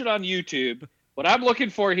watch it on YouTube. What I'm looking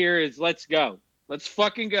for here is let's go. Let's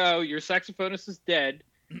fucking go. Your saxophonist is dead.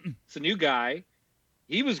 It's a new guy.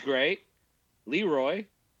 He was great. Leroy.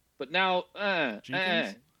 But now,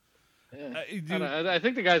 Jenkins? I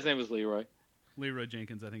think the guy's name was Leroy. Leroy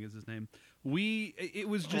Jenkins, I think is his name. It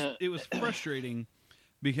was frustrating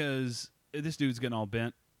because this dude's getting all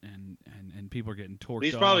bent and people are getting torqued.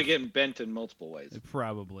 He's off. probably getting bent in multiple ways.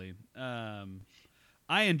 Probably. I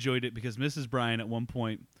enjoyed it because Mrs. Bryan at one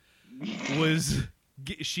point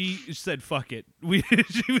she said fuck it.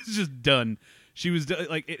 She was just done. She was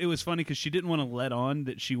like it was funny because she didn't want to let on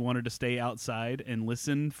that she wanted to stay outside and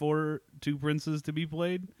listen for Two Princes to be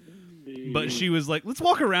played, but she was like, let's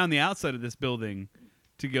walk around the outside of this building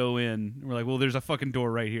to go in. We're like, well, there's a fucking door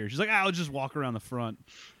right here. She's like, I'll just walk around the front.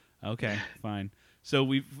 Okay, fine. So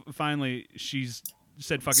we finally she's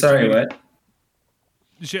said fuck it. Sorry, what?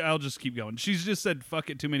 I'll just keep going. She's just said fuck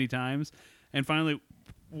it too many times, and finally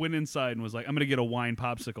went inside and was like, I'm gonna get a wine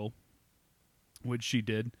popsicle, which she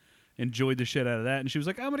did. Enjoyed the shit out of that, and she was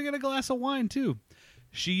like, I'm gonna get a glass of wine too.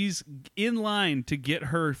 She's in line to get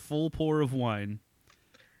her full pour of wine,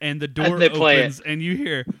 and the door opens and you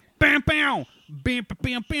hear bam bam bam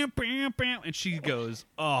bam bam bam bam, and she goes,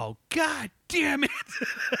 oh god damn it.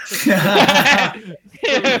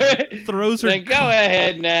 Throws her then go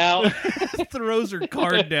ahead now. Throws her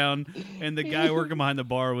card down, and the guy working behind the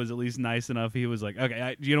bar was at least nice enough. He was like,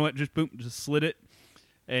 okay, you know what, just boom, just slid it.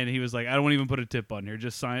 And he was like, I don't want to even put a tip on here.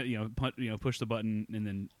 Just sign, push the button, and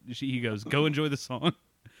then he goes, go enjoy the song.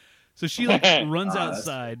 So she runs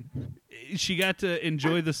outside. She got to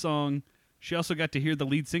enjoy the song. She also got to hear the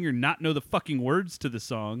lead singer not know the fucking words to the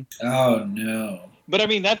song. Oh no! But I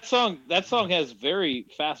mean, that song has very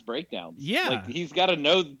fast breakdowns. Yeah, like he's got to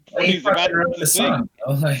know what he's about to sing.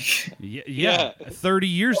 Like, yeah, 30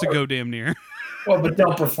 years ago, damn near. Well, but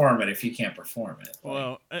don't perform it if you can't perform it. Like,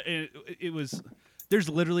 well, it was. There's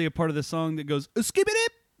literally a part of the song that goes skibbity.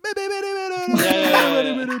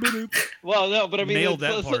 Well, no, but I mean,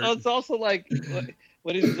 it's also like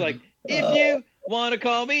what he's like. If you want to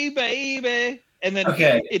call me baby, and then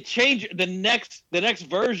it changed. The next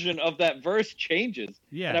version of that verse changes.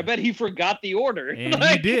 Yeah, and I bet he forgot the order. And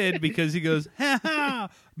he did, because he goes ha ha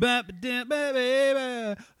baby.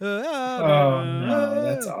 Oh no,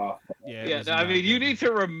 that's awful. Yeah, I mean, you need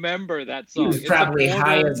to remember that song. It's probably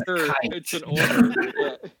high as a kite. It's an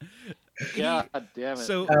order. God damn it.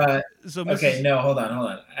 So okay, no, hold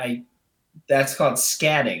on. That's called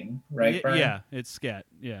scatting, right, Brian? Yeah, it's scat.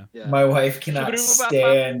 Yeah. My wife cannot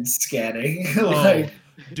stand scatting.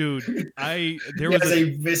 Dude, there was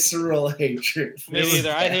a visceral hatred. Me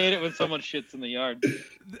neither. I hate it when someone shits in the yard.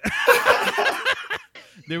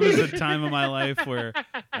 There was a time in my life where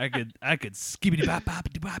I could skibbity bop bop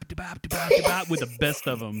bop bop bop with the best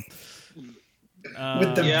of them.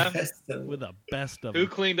 With the best of them. Who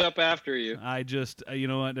cleaned up after you? I just, you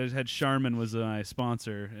know what? I had Charmin was my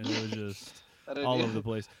sponsor, and it was just all over the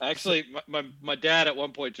place. Actually, my dad at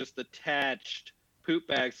one point just attached poop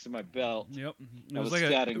bags to my belt. Yep, it was like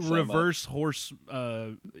a reverse horse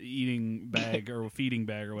eating bag or feeding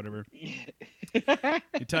bag or whatever. He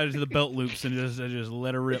tied it to the belt loops and just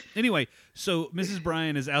let her rip. Anyway, so Mrs.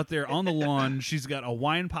 Bryan is out there on the lawn. She's got a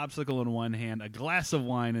wine popsicle in one hand, a glass of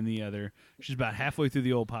wine in the other. She's about halfway through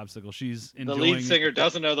the old popsicle. She's enjoying. The lead singer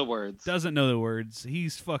doesn't know the words.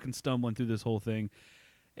 He's fucking stumbling through this whole thing.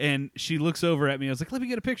 And she looks over at me. I was like, let me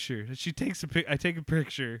get a picture. She takes I take a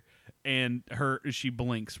picture, and she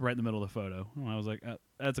blinks right in the middle of the photo. And I was like,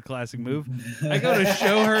 that's a classic move. I go to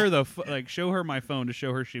show her show her my phone to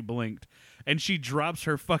show her she blinked, and she drops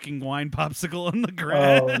her fucking wine popsicle on the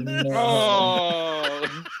ground. Oh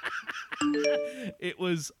no! It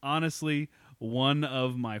was honestly one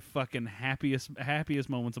of my fucking happiest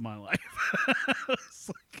moments of my life.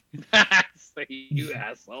 You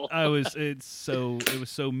asshole. It was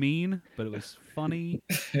so mean, but it was funny.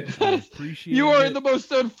 I appreciate You are it. in the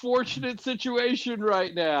most unfortunate situation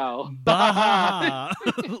right now. Bah!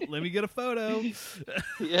 Let me get a photo.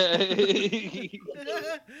 Yeah.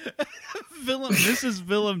 Mrs.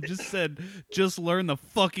 Willem just said, just learn the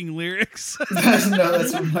fucking lyrics.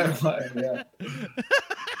 That's what my wife, yeah.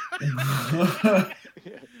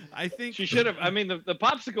 I think she should have. I mean, the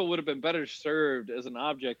popsicle would have been better served as an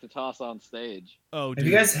object to toss on stage. Oh, have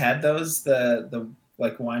you guys had those? The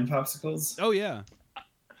like wine popsicles? Oh yeah.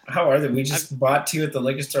 How are they? We just bought two at the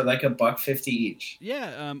liquor store, like $1.50 each.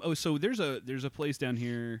 Yeah. So there's a place down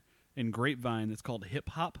here in Grapevine that's called Hip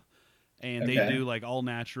Hop, and they do like all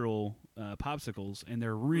natural popsicles, and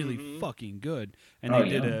they're really fucking good. And they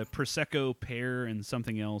did a Prosecco pear and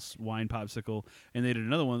something else wine popsicle, and they did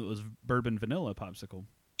another one that was bourbon vanilla popsicle.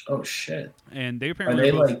 Oh shit! And they apparently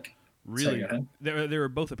are they like really. They were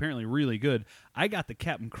both apparently really good. I got the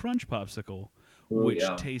Captain Crunch popsicle, which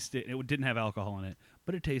tasted. It didn't have alcohol in it,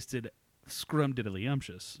 but it tasted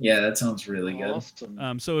scrumdiddlyumptious. Yeah, that sounds really good.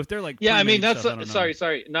 Awesome. So if they're like, I mean, that's stuff,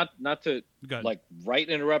 sorry, not to like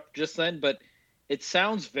interrupt just then, but it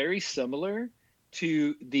sounds very similar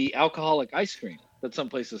to the alcoholic ice cream that some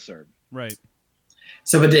places serve. Right.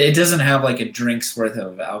 So, but it doesn't have like a drink's worth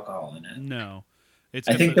of alcohol in it. No. It's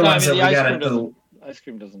I got think the ones that we got at the ice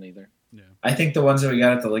cream doesn't either. Yeah. I think the ones that we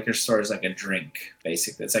got at the liquor store is like a drink,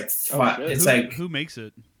 basically. It's like it's like who makes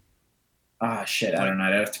it? Shit, I don't know.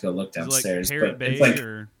 I'd have to go look downstairs. Is it like Parrot but Bay it's like,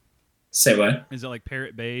 or say what? is it like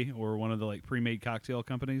Parrot Bay or one of the like pre-made cocktail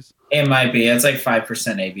companies? It might be. It's like 5%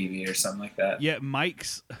 ABV or something like that. Yeah,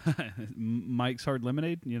 Mike's Hard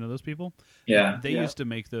Lemonade. You know those people? Yeah. They used to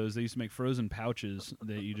make those. They used to make frozen pouches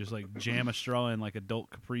that you just like jam a straw in like adult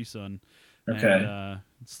Capri Sun. Okay. And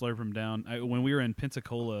slurp them down. When we were in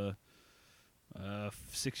Pensacola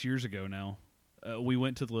 6 years ago now, we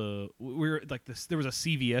went to we were like this. There was a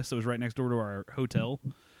CVS that was right next door to our hotel,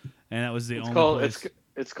 and that was the only place.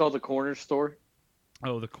 It's called the Corner Store.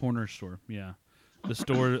 Oh, the corner store. Yeah. The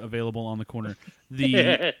store available on the corner.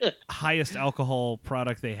 The highest alcohol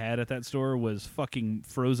product they had at that store was fucking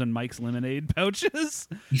frozen Mike's lemonade pouches.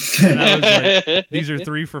 And I was like, these are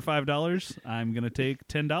 3 for $5. I'm going to take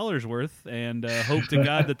 $10 worth and hope to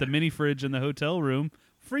God that the mini fridge in the hotel room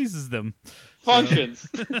freezes them. Functions.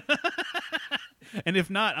 And if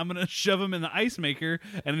not, I'm going to shove them in the ice maker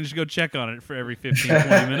and then just go check on it for every 15,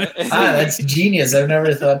 20 minutes. That's genius. I've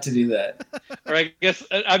never thought to do that. Or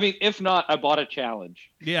I mean, if not, I bought a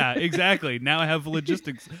challenge. Yeah, exactly. Now I have a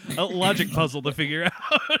logic puzzle to figure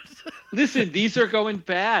out. Listen, these are going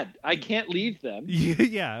bad. I can't leave them.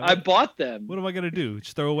 Yeah. I bought them. What am I going to do?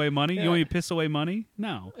 Just throw away money? Yeah. You want me to piss away money?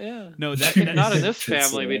 No. Yeah. No, not in this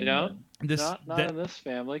family, we don't. Not in this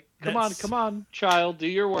family. Come on, child, do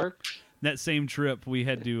your work. That same trip, we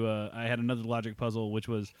had to. I had another logic puzzle, which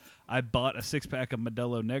was I bought a 6-pack of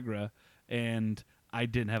Modelo Negra, and I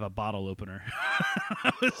didn't have a bottle opener.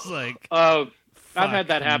 I was like, I've had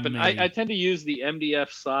that happen. Me. I tend to use the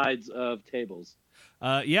MDF sides of tables.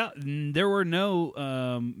 Yeah, there were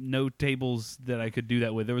no tables that I could do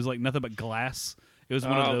that with. There was like nothing but glass. It was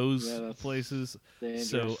one of those places.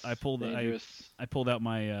 So I pulled out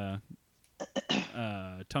my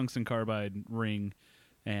tungsten carbide ring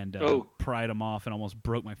and pried them off and almost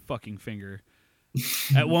broke my fucking finger.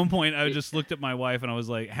 At one point, I just looked at my wife and I was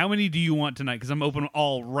like, "How many do you want tonight? Because I'm open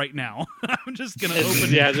all right now. I'm just gonna open."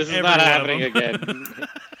 Yeah, this is not happening again.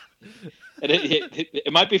 And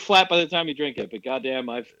it might be flat by the time you drink it, but goddamn,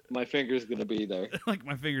 my finger's gonna be there. Like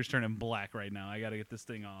my finger's turning black right now. I got to get this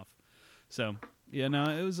thing off. So yeah, no,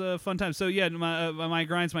 it was a fun time. So yeah, my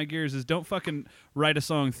grinds my gears is don't fucking write a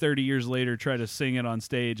song 30 years later, try to sing it on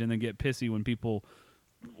stage, and then get pissy when people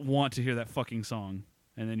want to hear that fucking song,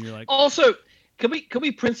 and then you're like, also. Can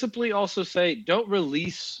we principally also say don't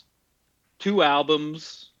release 2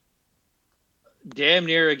 albums damn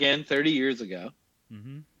near again 30 years ago,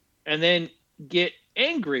 and then get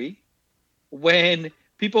angry when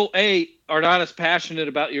people are not as passionate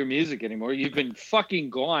about your music anymore? You've been fucking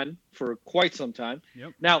gone for quite some time.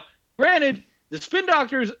 Yep. Now, granted, the Spin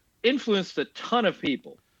Doctors influenced a ton of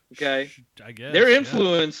people. Okay, I guess their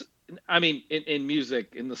influence. Yeah. I mean, in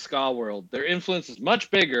music, in the ska world, their influence is much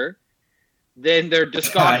bigger than their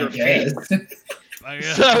discography.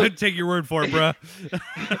 So take your word for it, bro.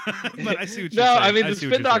 But I see what you're saying. No, I mean the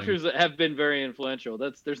Spin Doctors have been very influential.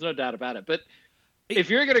 There's no doubt about it. But if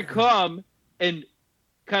you're gonna come and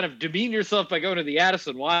kind of demean yourself by going to the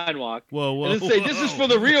Addison Wine Walk, and then say this is for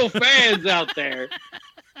the real fans out there.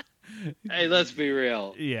 Hey, let's be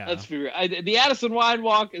real. Yeah, let's be real. The Addison Wine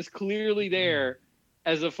Walk is clearly there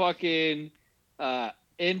as a fucking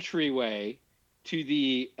entryway to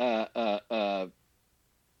the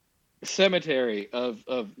cemetery of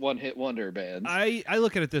one-hit wonder bands. I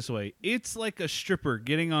look at it this way. It's like a stripper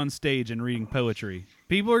getting on stage and reading poetry.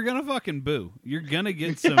 People are gonna fucking boo. You're gonna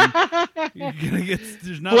get some.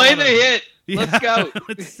 There's not play the hit. Yeah. Let's go.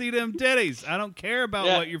 Let's see them titties. I don't care about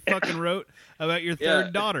what you fucking wrote about your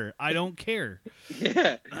third daughter. I don't care.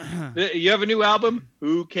 Yeah. You have a new album?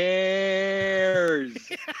 Who cares?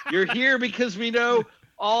 You're here because we know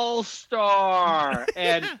All Star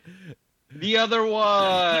and the other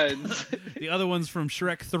ones. The other ones from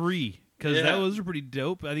Shrek 3, because that was pretty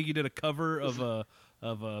dope. I think you did a cover of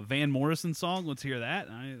a Van Morrison song. Let's hear that.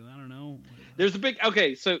 I don't know. There's a big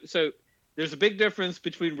so there's a big difference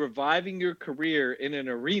between reviving your career in an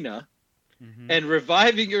arena and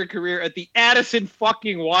reviving your career at the Addison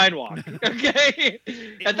fucking Wine Walk. Okay,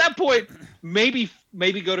 at that point, maybe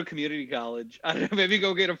go to community college. I don't know. Maybe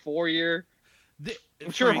go get a 4-year.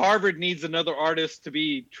 I'm sure Frank, Harvard needs another artist to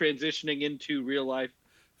be transitioning into real life.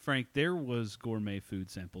 Frank, there was gourmet food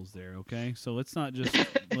samples there, okay? So let's not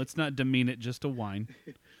demean it just to wine.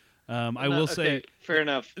 I will say fair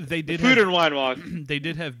enough. they did Food have, and wine walk. They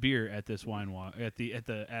did have beer at this wine walk at the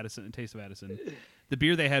Addison Taste of Addison. The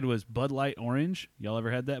beer they had was Bud Light Orange. Y'all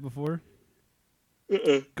ever had that before?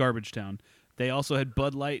 Garbage Town. They also had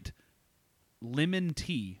Bud Light Lemon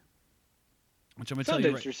Tea, which I'm gonna tell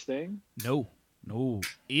you. Interesting. No,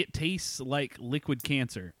 it tastes like liquid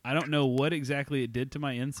cancer. I don't know what exactly it did to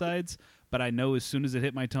my insides, but I know as soon as it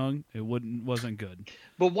hit my tongue, it wasn't good.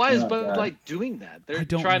 But why is Bud Light doing that? They're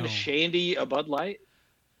trying know. to shandy a Bud Light.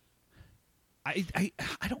 I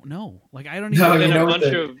don't know. Like I don't No, even. you know a what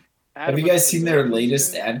bunch of have you guys seen their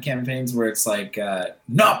latest ad campaigns where it's like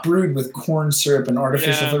not brewed with corn syrup and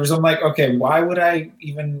artificial flavors? I'm like, okay, why would I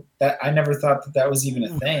even that? I never thought that was even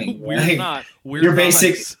a thing. We're not. You're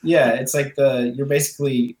it's like you're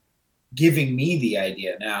basically giving me the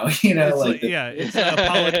idea now. You know,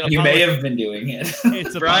 it's you may have been doing it.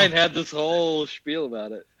 Brian had this whole spiel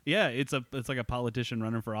about it. Yeah, it's like a politician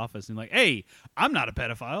running for office and like, hey, I'm not a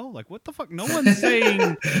pedophile. Like, what the fuck? No one's saying.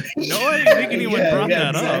 No, I didn't think anyone brought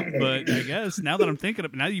that up. But I guess now that I'm thinking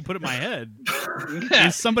of, now that you put it in my head,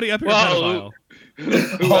 is somebody up here a pedophile?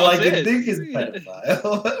 All I can think is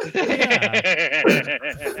pedophile.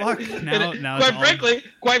 Fuck. Now.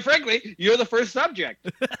 Quite frankly, you're the first subject.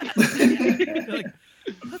 Like,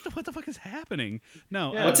 what the fuck is happening?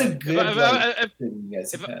 No. What's a good thing you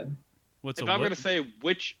guys have had? If I'm going to say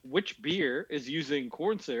which beer is using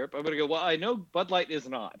corn syrup, I'm going to go, well, I know Bud Light is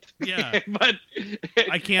not. Yeah. But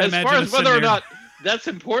I can't as imagine far as whether or not that's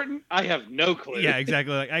important, I have no clue. Yeah,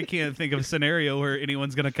 exactly. Like I can't think of a scenario where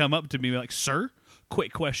anyone's going to come up to me and be like, sir,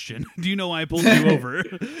 quick question. Do you know why I pulled you over?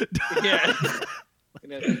 Yeah.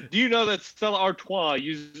 Do you know that Stella Artois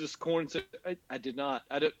uses corn syrup? I did not.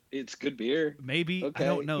 It's good beer. Maybe. Okay. I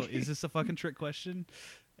don't know. Is this a fucking trick question?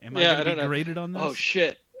 Am I going to be graded on this? Oh,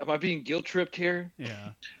 shit. Am I being guilt-tripped here? Yeah.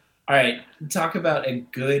 All right. Talk about a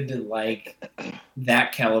good, like,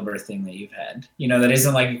 that caliber thing that you've had. You know, that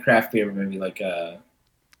isn't like a craft beer, but maybe like a...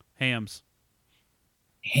 Hams.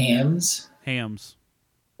 Hams? Hams.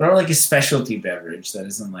 Or like a specialty beverage that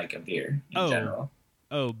isn't like a beer in general.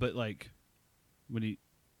 Oh, but like... When you...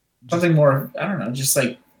 Something more, I don't know, just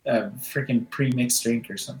like a freaking pre-mixed drink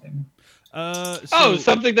or something.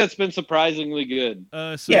 Something that's been surprisingly good.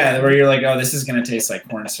 Where you're like, oh, this is going to taste like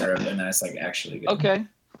corn syrup, and then it's like actually good. Okay.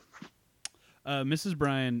 Mrs.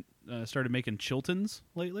 Bryan started making Chiltons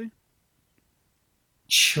lately.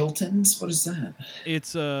 Chiltons? What is that?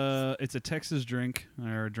 It's a Texas drink,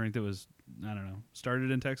 or a drink that was, I don't know,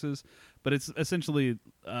 started in Texas, but it's essentially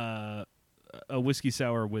a whiskey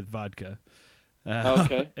sour with vodka.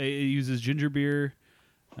 Okay. It uses ginger beer,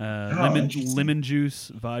 lemon juice,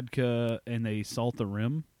 vodka, and they salt the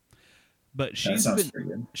rim. But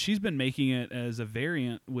she's been making it as a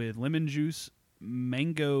variant with lemon juice,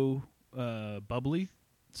 mango bubbly,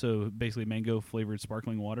 so basically mango flavored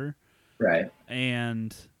sparkling water, right?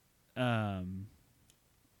 And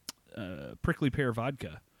prickly pear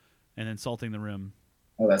vodka, and then salting the rim.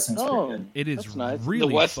 Oh, that sounds pretty good. It is nice.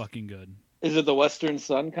 really fucking good. Is it the Western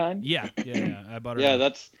Sun kind? Yeah. I bought her. Yeah,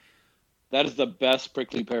 that is the best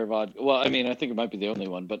prickly pear vodka. Well, I mean, I think it might be the only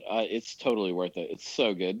one, but it's totally worth it. It's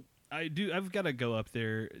so good. I've got to go up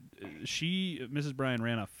there. Mrs. Bryan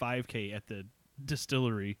ran a 5K at the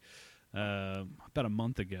distillery about a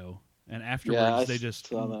month ago, and afterwards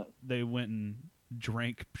they went and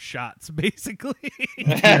drank shots, basically.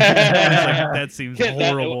 That seems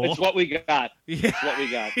horrible. It's what we got. Yeah. It's what we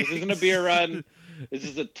got. This isn't a beer run. This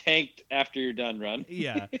is a tanked after you're done run.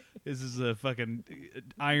 Yeah, this is a fucking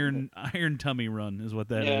iron tummy run, is what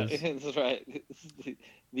that is. Yeah, that's right.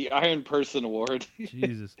 The Iron Person Award.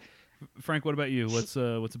 Jesus, Frank, what about you? What's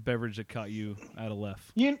a beverage that caught you out of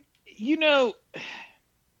left? You know,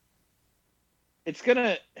 it's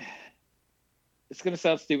gonna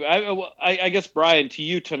sound stupid. I guess Brian, to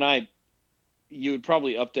you tonight, you would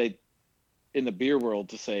probably update in the beer world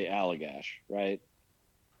to say Allagash, right?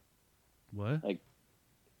 What?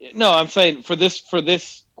 No, I'm saying for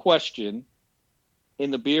this question in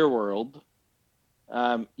the beer world,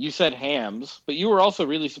 you said Hams, but you were also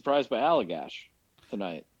really surprised by Allagash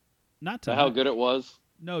tonight. Not by how good it was.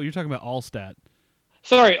 No, you're talking about Allstat.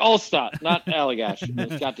 Sorry, Allstat, not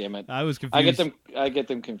Allagash. God damn it! I was confused. I get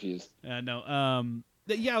them confused. No.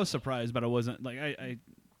 I was surprised, but I wasn't like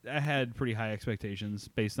I had pretty high expectations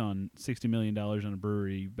based on $60 million on a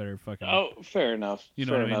brewery. Better fucking. Oh, fair enough. You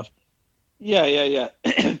know fair what I mean? enough. Yeah.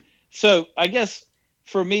 So I guess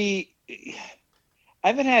for me, I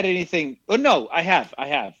haven't had anything. Oh no, I have.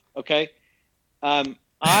 Okay. I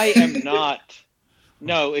am not.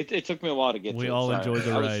 No, it took me a while to get to it. We all enjoyed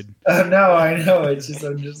the ride. No, I know. It's just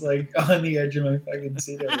I'm just like on the edge of my fucking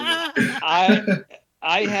seat.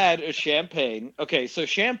 I had a champagne. Okay, so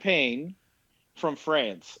champagne from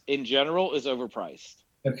France in general is overpriced.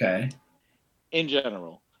 Okay. In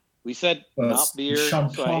general, we said Well, not it's beer.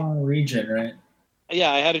 Champagne region, right?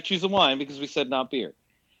 I had to choose a wine because we said not beer.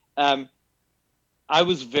 I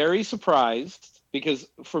was very surprised because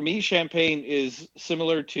for me, champagne is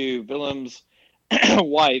similar to Willem's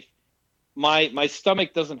wife. My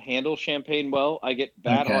stomach doesn't handle champagne well. I get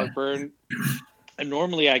bad Okay. heartburn, and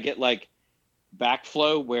normally I get like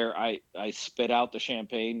backflow where I spit out the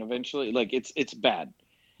champagne eventually. Like it's bad.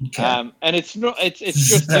 Okay. And it's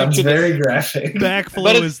just due Sounds to very this. graphic. But Backflow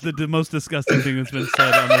it's- is the most disgusting thing that's been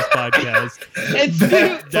said on this podcast. It's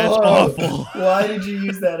Backflow. That's awful. Why did you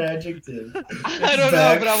use that adjective? I don't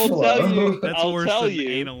know, but I will tell you. That's I'll worse tell than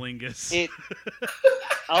you. analingus. It.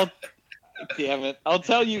 Damn it! I'll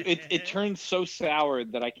tell you. It turns so sour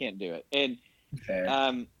that I can't do it, and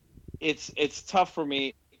Fair. it's tough for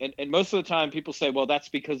me. And most of the time, people say, "Well, that's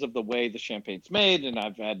because of the way the champagne's made," and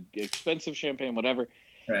I've had expensive champagne, whatever.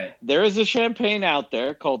 Right. There is a champagne out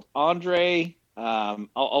there called Andre.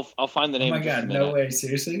 I'll find the Oh name. my in just a god, minute. no way,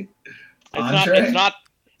 seriously?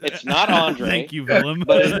 It's not Andre. Thank you, Willem.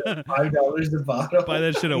 But $5 a bottle. Buy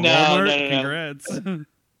that shit at No, Walmart. no, no, no. Congrats.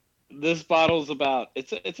 This bottle's about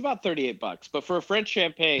about $38, but for a French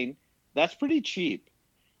champagne, that's pretty cheap.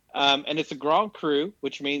 And it's a Grand Cru,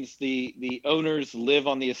 which means the owners live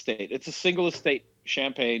on the estate. It's a single estate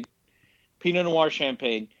champagne, Pinot Noir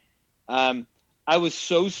champagne. I was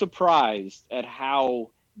so surprised at how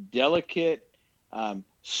delicate,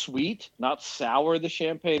 sweet, not sour the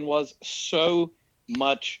champagne was. So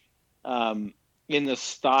much in the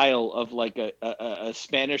style of like a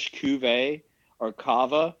Spanish cuvee or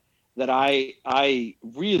cava that I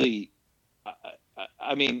really.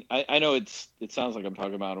 I mean, I know it sounds like I'm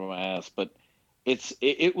talking about my ass, but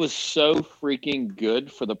it was so freaking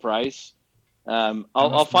good for the price.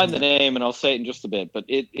 I'll find the name and I'll say it in just a bit, but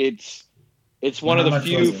it's one of How the much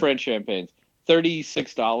few was it? French champagnes.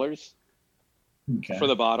 $36 Okay. for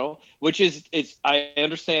the bottle, which is I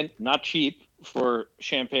understand not cheap for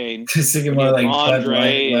champagne. Just thinking more like Bud Andre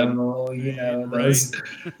Light and- level, you know, Right.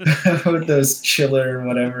 those with those chiller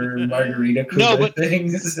whatever margarita cooler No, but-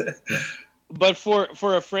 things. But for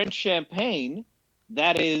a French champagne,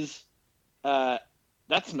 that is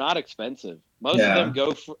that's not expensive. Most Yeah. of them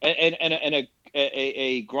go for and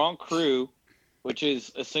a Grand Cru, which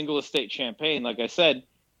is a single estate champagne. Like I said,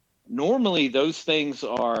 normally those things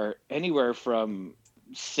are anywhere from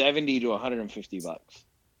 $70 to $150.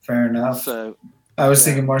 Fair enough. So I was yeah.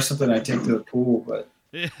 thinking more something I take to the pool, but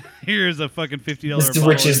Here's a fucking $50 this, bottle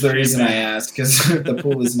which is of the reason I champagne. asked because the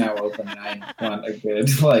pool is now open and I want a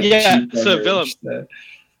good like Yeah, cheap so, beverage to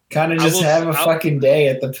kind of I just will- have a I'll- fucking day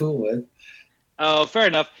at the pool with. oh, fair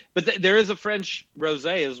enough. But there is a French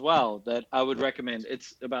rosé as well that I would recommend.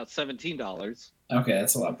 It's about $17. Okay,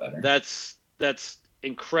 that's a lot better. That's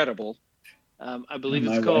incredible. I believe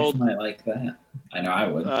My it's wife called might like that. I know I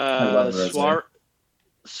would. I love rosé.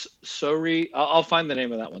 Sori. I'll find the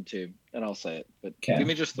name of that one too, and I'll say it. But Okay. give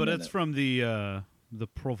me just a But minute. it's from the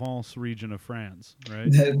Provence region of France, right?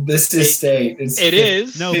 This estate is It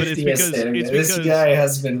is. No, but it's 50 because- estate. it's This because- guy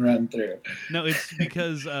has been run through. No, it's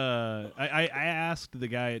because I asked the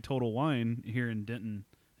guy at Total Wine here in Denton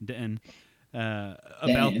about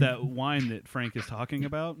Denton. that wine that Frank is talking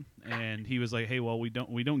about, and he was like, "Hey, well, we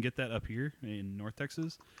don't get that up here in North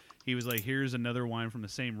Texas." He was like, "Here's another wine from the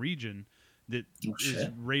same region that Oh, is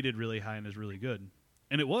shit. rated really high and is really good,"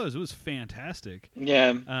 and it was fantastic.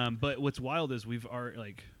 Yeah. But what's wild is we've already,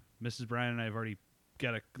 like, Mrs. Bryan and I have already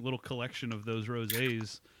got a little collection of those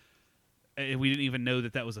rosés, and we didn't even know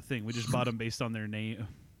that was a thing. We just bought them based on their name.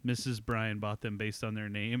 Mrs. Bryan bought them based on their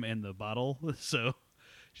name and the bottle, so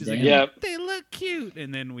she's like, Damn. Yeah. they look cute,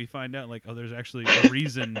 and then we find out like, oh, there's actually a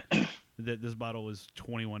reason that this bottle was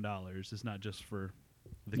 $21. It's not just for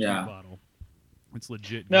the cute Yeah. bottle. It's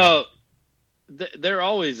legit. good. No, there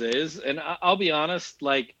always is, and I'll be honest.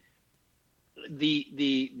 Like the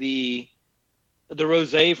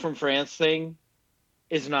rosé from France thing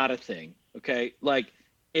is not a thing. Okay, like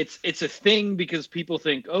it's a thing because people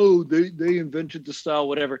think, oh, they invented the style,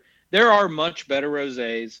 whatever. There are much better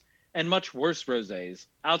rosés and much worse rosés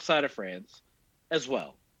outside of France as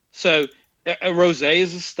well. So a rosé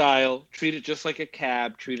is a style. Treat it just like a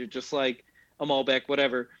Cab. Treat it just like a Malbec,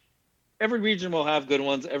 whatever. Every region will have good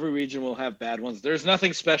ones. Every region will have bad ones. There's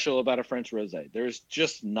nothing special about a French rosé. There's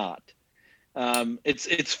just not.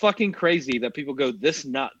 It's fucking crazy that people go this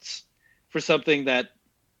nuts for something that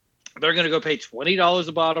they're going to go pay $20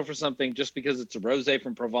 a bottle for something just because it's a rosé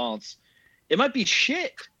from Provence. It might be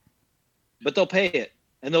shit, but they'll pay it.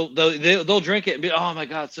 and they'll drink it and be, oh my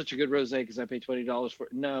god, it's such a good rosé because I paid $20 for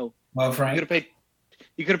it. No, Well, Frank,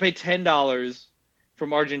 you could have paid $10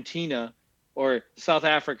 from Argentina or South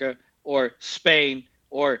Africa or Spain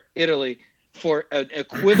or Italy for an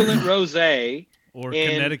equivalent rosé, Or in-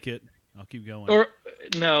 Connecticut. I'll keep going. or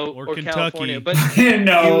Kentucky. California, but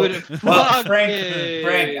no. you would have Well,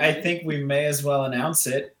 Frank, I think we may as well announce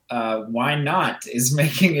it. Why Not is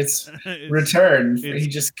making its return. He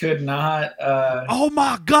just could not. Oh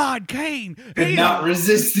my God, Kane! Could not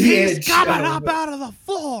resist the He's itch. coming up out of the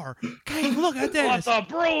floor. Kane, look at what this. the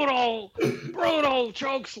brutal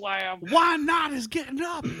choke slam. Why Not is getting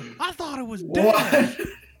up? I thought it was dead.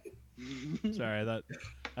 What? Sorry,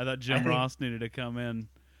 I thought Jim think- Ross needed to come in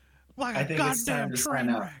like a I think it's time goddamn to sign train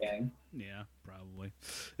out, wreck. gang. Yeah, probably.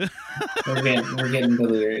 We're getting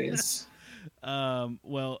delirious.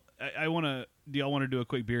 Well, I want to. Do y'all want to do a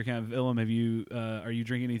quick beer count? Willem, have you? Are you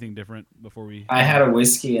drinking anything different before we? I had a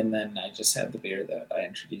whiskey and then I just had the beer that I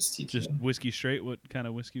introduced you to. Just whiskey straight. What kind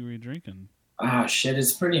of whiskey were you drinking? Ah, shit,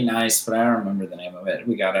 it's pretty nice, but I don't remember the name of it.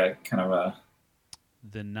 We got a kind of a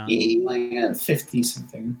The non. like a 50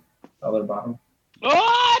 something dollar bottle.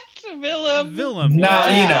 What, Willem? Willem.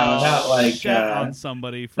 Not, you know, not like, Shut on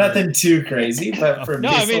somebody. For, Nothing too crazy, but for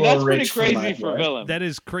No, just I mean a that's little pretty rich crazy my for blood. Willem. That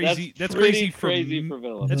is crazy. That's pretty crazy for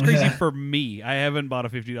Willem. That's crazy for me. I haven't bought a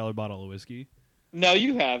 $50 bottle of whiskey. No,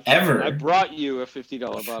 you have. Ever. I brought you a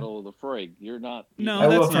 $50 bottle of Lafroig. You're not. No, I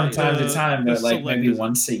will that's from not time the- to time, the but like maybe select-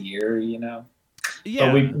 once a year, you know.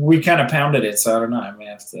 Yeah. But we kind of pounded it, so I don't know. I may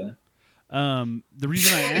have to. The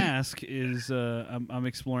reason I ask is I'm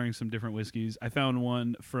exploring some different whiskeys. I found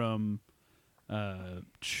one from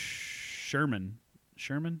Sherman.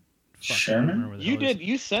 Sherman? Fuck, I don't Sherman? remember where the You hell it is. did.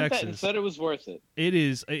 You sent that and Texas. said it was worth it.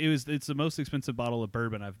 It's the most expensive bottle of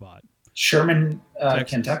bourbon I've bought. Sherman, Texas.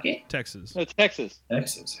 Kentucky? Texas. No, Texas.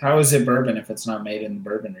 Texas. How is it bourbon if it's not made in the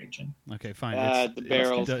bourbon region? Okay, fine. The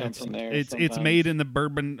barrels come it's- from there. It's sometimes. made in the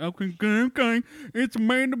bourbon. Okay. It's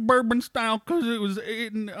made in the bourbon style because it was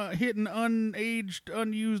hitting unaged,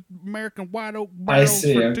 unused American white oak I barrels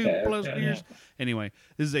see. for Okay, 2+ okay, years. Anyway,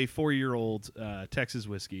 this is a 4-year-old Texas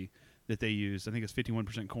whiskey that they use. I think it's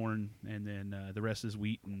 51% corn, and then the rest is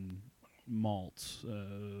wheat and malts,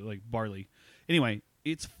 like barley. Anyway,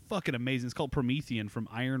 it's fucking amazing. It's called Promethean from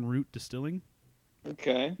Iron Root Distilling.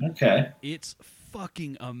 Okay. Okay. It's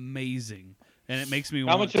fucking amazing, and it makes me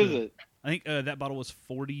How want much is to- it? I think that bottle was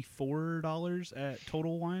 $44 at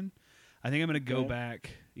Total Wine. I think I'm going to go Okay. back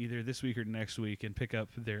either this week or next week and pick up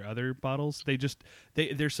their other bottles.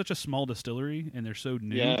 They're such a small distillery and they're so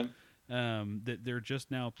new Yeah. that they're just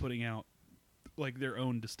now putting out like their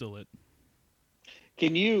own distillate.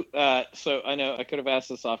 Can you? So I know I could have asked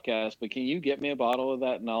this off cast, but can you get me a bottle of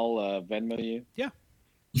that and I'll Venmo you?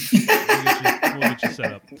 We'll get you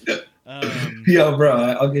set up. Yo, bro,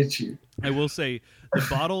 I'll get you. I will say the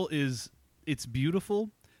bottle it's beautiful,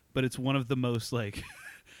 but it's one of the most like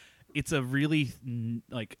it's a really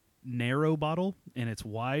like narrow bottle and it's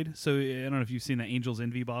wide. So I don't know if you've seen the Angel's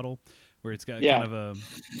Envy bottle where it's got kind of a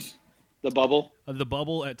The bubble. the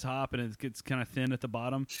bubble at top and it gets kind of thin at the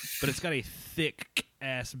bottom, but it's got a thick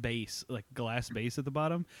ass base, like glass base at the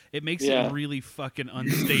bottom. It makes it really fucking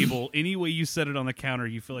unstable. Any way you set it on the counter,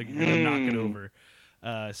 you feel like you're gonna knock it over.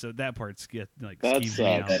 So that part's That skeeves me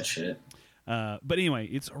out. That shit. But anyway,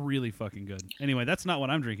 it's really fucking good. Anyway, that's not what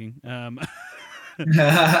I'm drinking.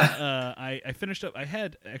 I finished up. I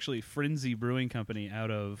had actually Frenzy Brewing Company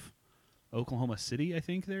out of Oklahoma City. I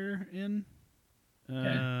think they're in.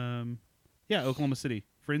 Yeah, Oklahoma City.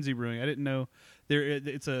 Frenzy Brewing. I didn't know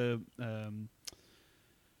it's a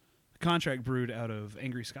contract brewed out of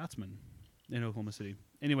Angry Scotsman in Oklahoma City.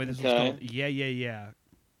 Anyway, this was called Yeah.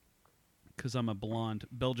 Because I'm a blonde,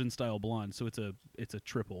 Belgian style blonde, so it's a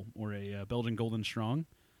triple or a Belgian Golden Strong.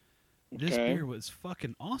 This beer was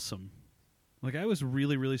fucking awesome. Like I was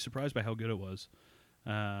really, really surprised by how good it was.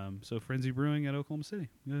 So Frenzy Brewing at Oklahoma City.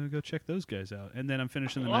 Go check those guys out. And then I'm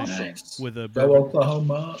finishing the night Nice. with a Go bourbon.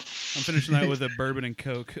 Oklahoma. I'm finishing that with a bourbon and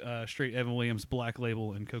Coke, straight Evan Williams Black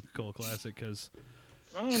Label and Coca-Cola Classic. Because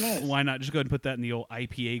Oh, nice. why not just go ahead and put that in the old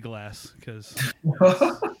IPA glass? Because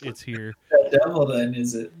it's here. The devil then,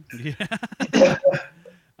 is it? Yeah.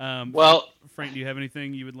 Well, Frank, do you have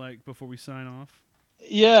anything you would like before we sign off?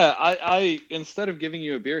 yeah. I instead of giving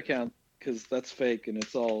you a beer count because that's fake and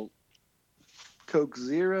it's all Coke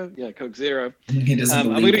Zero. Yeah, Coke Zero. He doesn't I'm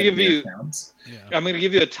believe gonna in give beer you- counts. Yeah. I'm going to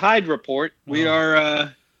give you a Tide report. We Oh.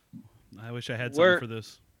 are I wish I had We're- something for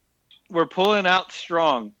this. we're pulling out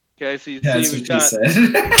strong. Okay, so you That's see what we've you got said.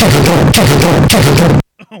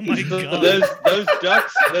 Oh my god.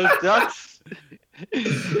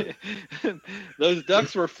 those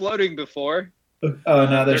ducks were floating before. Oh,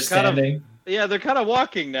 now they're They're kind of- standing. Yeah, they're kind of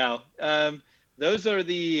walking now. Those are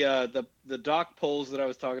the dock poles that I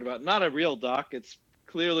was talking about. Not a real dock. It's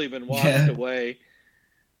clearly been washed Yeah. away.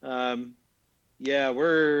 Yeah,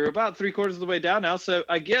 we're about 3/4 of the way down now. So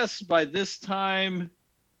I guess by this time,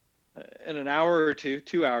 in an hour or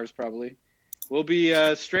 2 hours probably, we'll be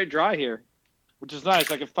straight dry here, which is nice.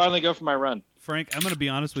 I can finally go for my run. Frank, I'm going to be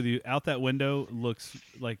honest with you. Out that window looks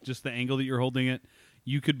like, just the angle that you're holding it,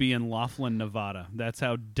 you could be in Laughlin, Nevada. That's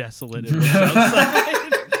how desolate it looks outside.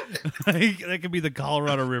 Like, that could be the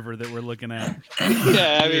Colorado River that we're looking at.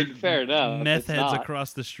 Yeah, I mean, fair enough. Meth It's heads not.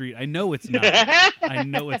 across the street. I know it's not. I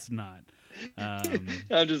know it's not.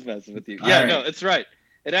 I'm just messing with you. All Yeah, right. no, it's right.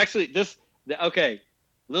 It actually okay.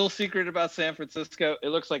 Little secret about San Francisco: it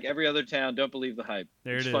looks like every other town. Don't believe the hype.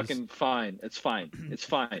 There It's it is. fucking fine. It's fine. It's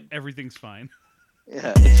fine. Everything's fine.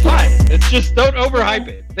 Yeah, it's fine. It's just don't overhype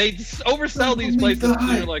it. They oversell these Don't believe places. the And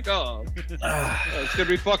you're hype. like, oh, Ah. it's gonna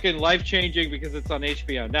be fucking life changing because it's on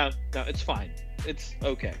HBO. No, it's fine. It's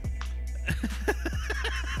okay.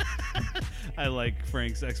 I like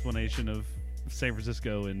Frank's explanation of San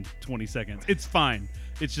Francisco in 20 seconds. It's fine.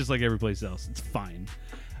 It's just like every place else. It's fine.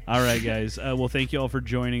 All right, guys. Well, thank you all for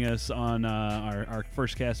joining us on our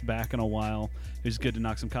first cast back in a while. It was good to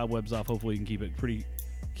knock some cobwebs off. Hopefully, we can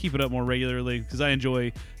keep it up more regularly, because I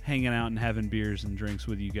enjoy hanging out and having beers and drinks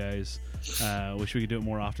with you guys. Wish we could do it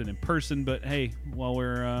more often in person, but hey, while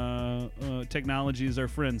we're technology is our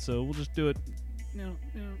friend, so we'll just do it,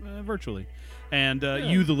 virtually. And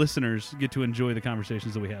you, the listeners, get to enjoy the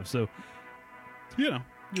conversations that we have. So, you're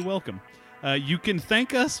welcome. You can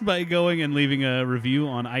thank us by going and leaving a review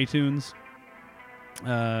on iTunes,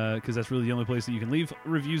 because that's really the only place that you can leave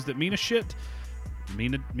reviews that mean a shit.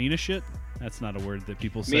 Mean a shit? That's not a word that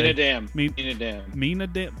people say. Mean a damn. Mean- Mean a damn. Mean a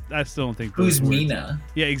damn? I still don't think Who's those words- Mina?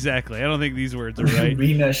 Yeah, exactly. I don't think these words are right.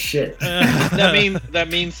 Mina shit. That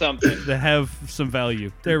means something. That have some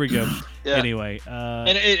value. There we go. Yeah. Anyway,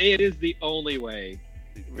 And it is the only way,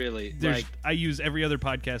 really. Like, I use every other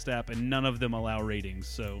podcast app, and none of them allow ratings.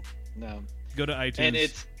 So no. go to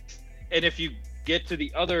iTunes. And if you get to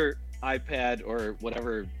the other iPad or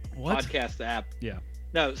whatever What? podcast app. Yeah.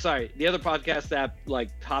 No, sorry. The other podcast app, like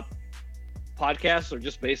top podcasts, are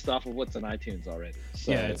just based off of what's in iTunes already.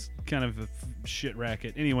 So, Yeah, it's kind of a shit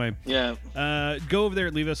racket. Anyway, yeah. go over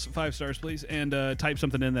there, leave us 5 stars, please, and type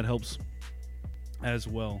something in that helps as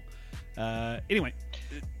well. Anyway,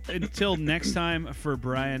 until next time, for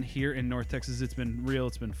Brian here in North Texas, it's been real.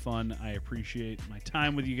 It's been fun. I appreciate my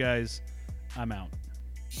time with you guys. I'm out.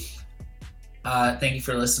 Thank you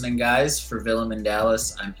for listening, guys. For Willem in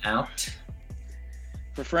Dallas, I'm out.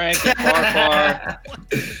 For Frank, and far.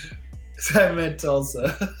 I meant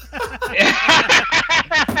Tulsa.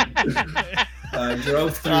 I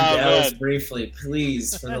drove through Oh, Dallas man. briefly.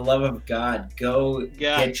 Please, for the love of God, go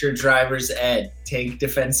Yeah. get your driver's ed. Take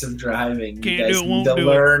defensive driving. Can't you guys do it, need won't to do it.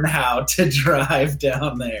 learn how to drive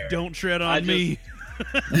down there. Don't tread I on me.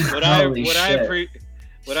 What Holy shit.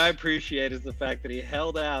 what I appreciate is the fact that he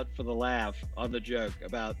held out for the laugh on the joke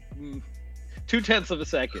about 0.2 of a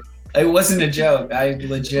second. It wasn't a joke. I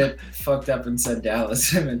legit fucked up and said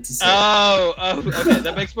Dallas. I meant to say. Oh, okay,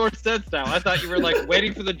 that makes more sense now. I thought you were like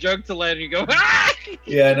waiting for the joke to land and you go, ah!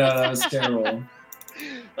 Yeah, no, that was terrible.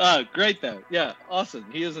 Great though. Yeah, awesome.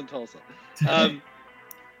 He is in Tulsa.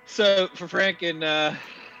 So for Frank and I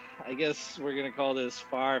guess we're gonna call this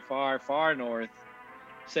far, far, far north,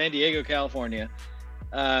 San Diego, California.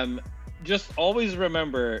 Just always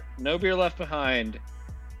remember, No Beer Left Behind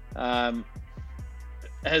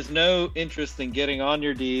has no interest in getting on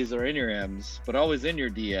your D's or in your M's, but always in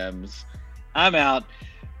your DMs. I'm out.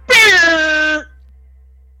 Beer!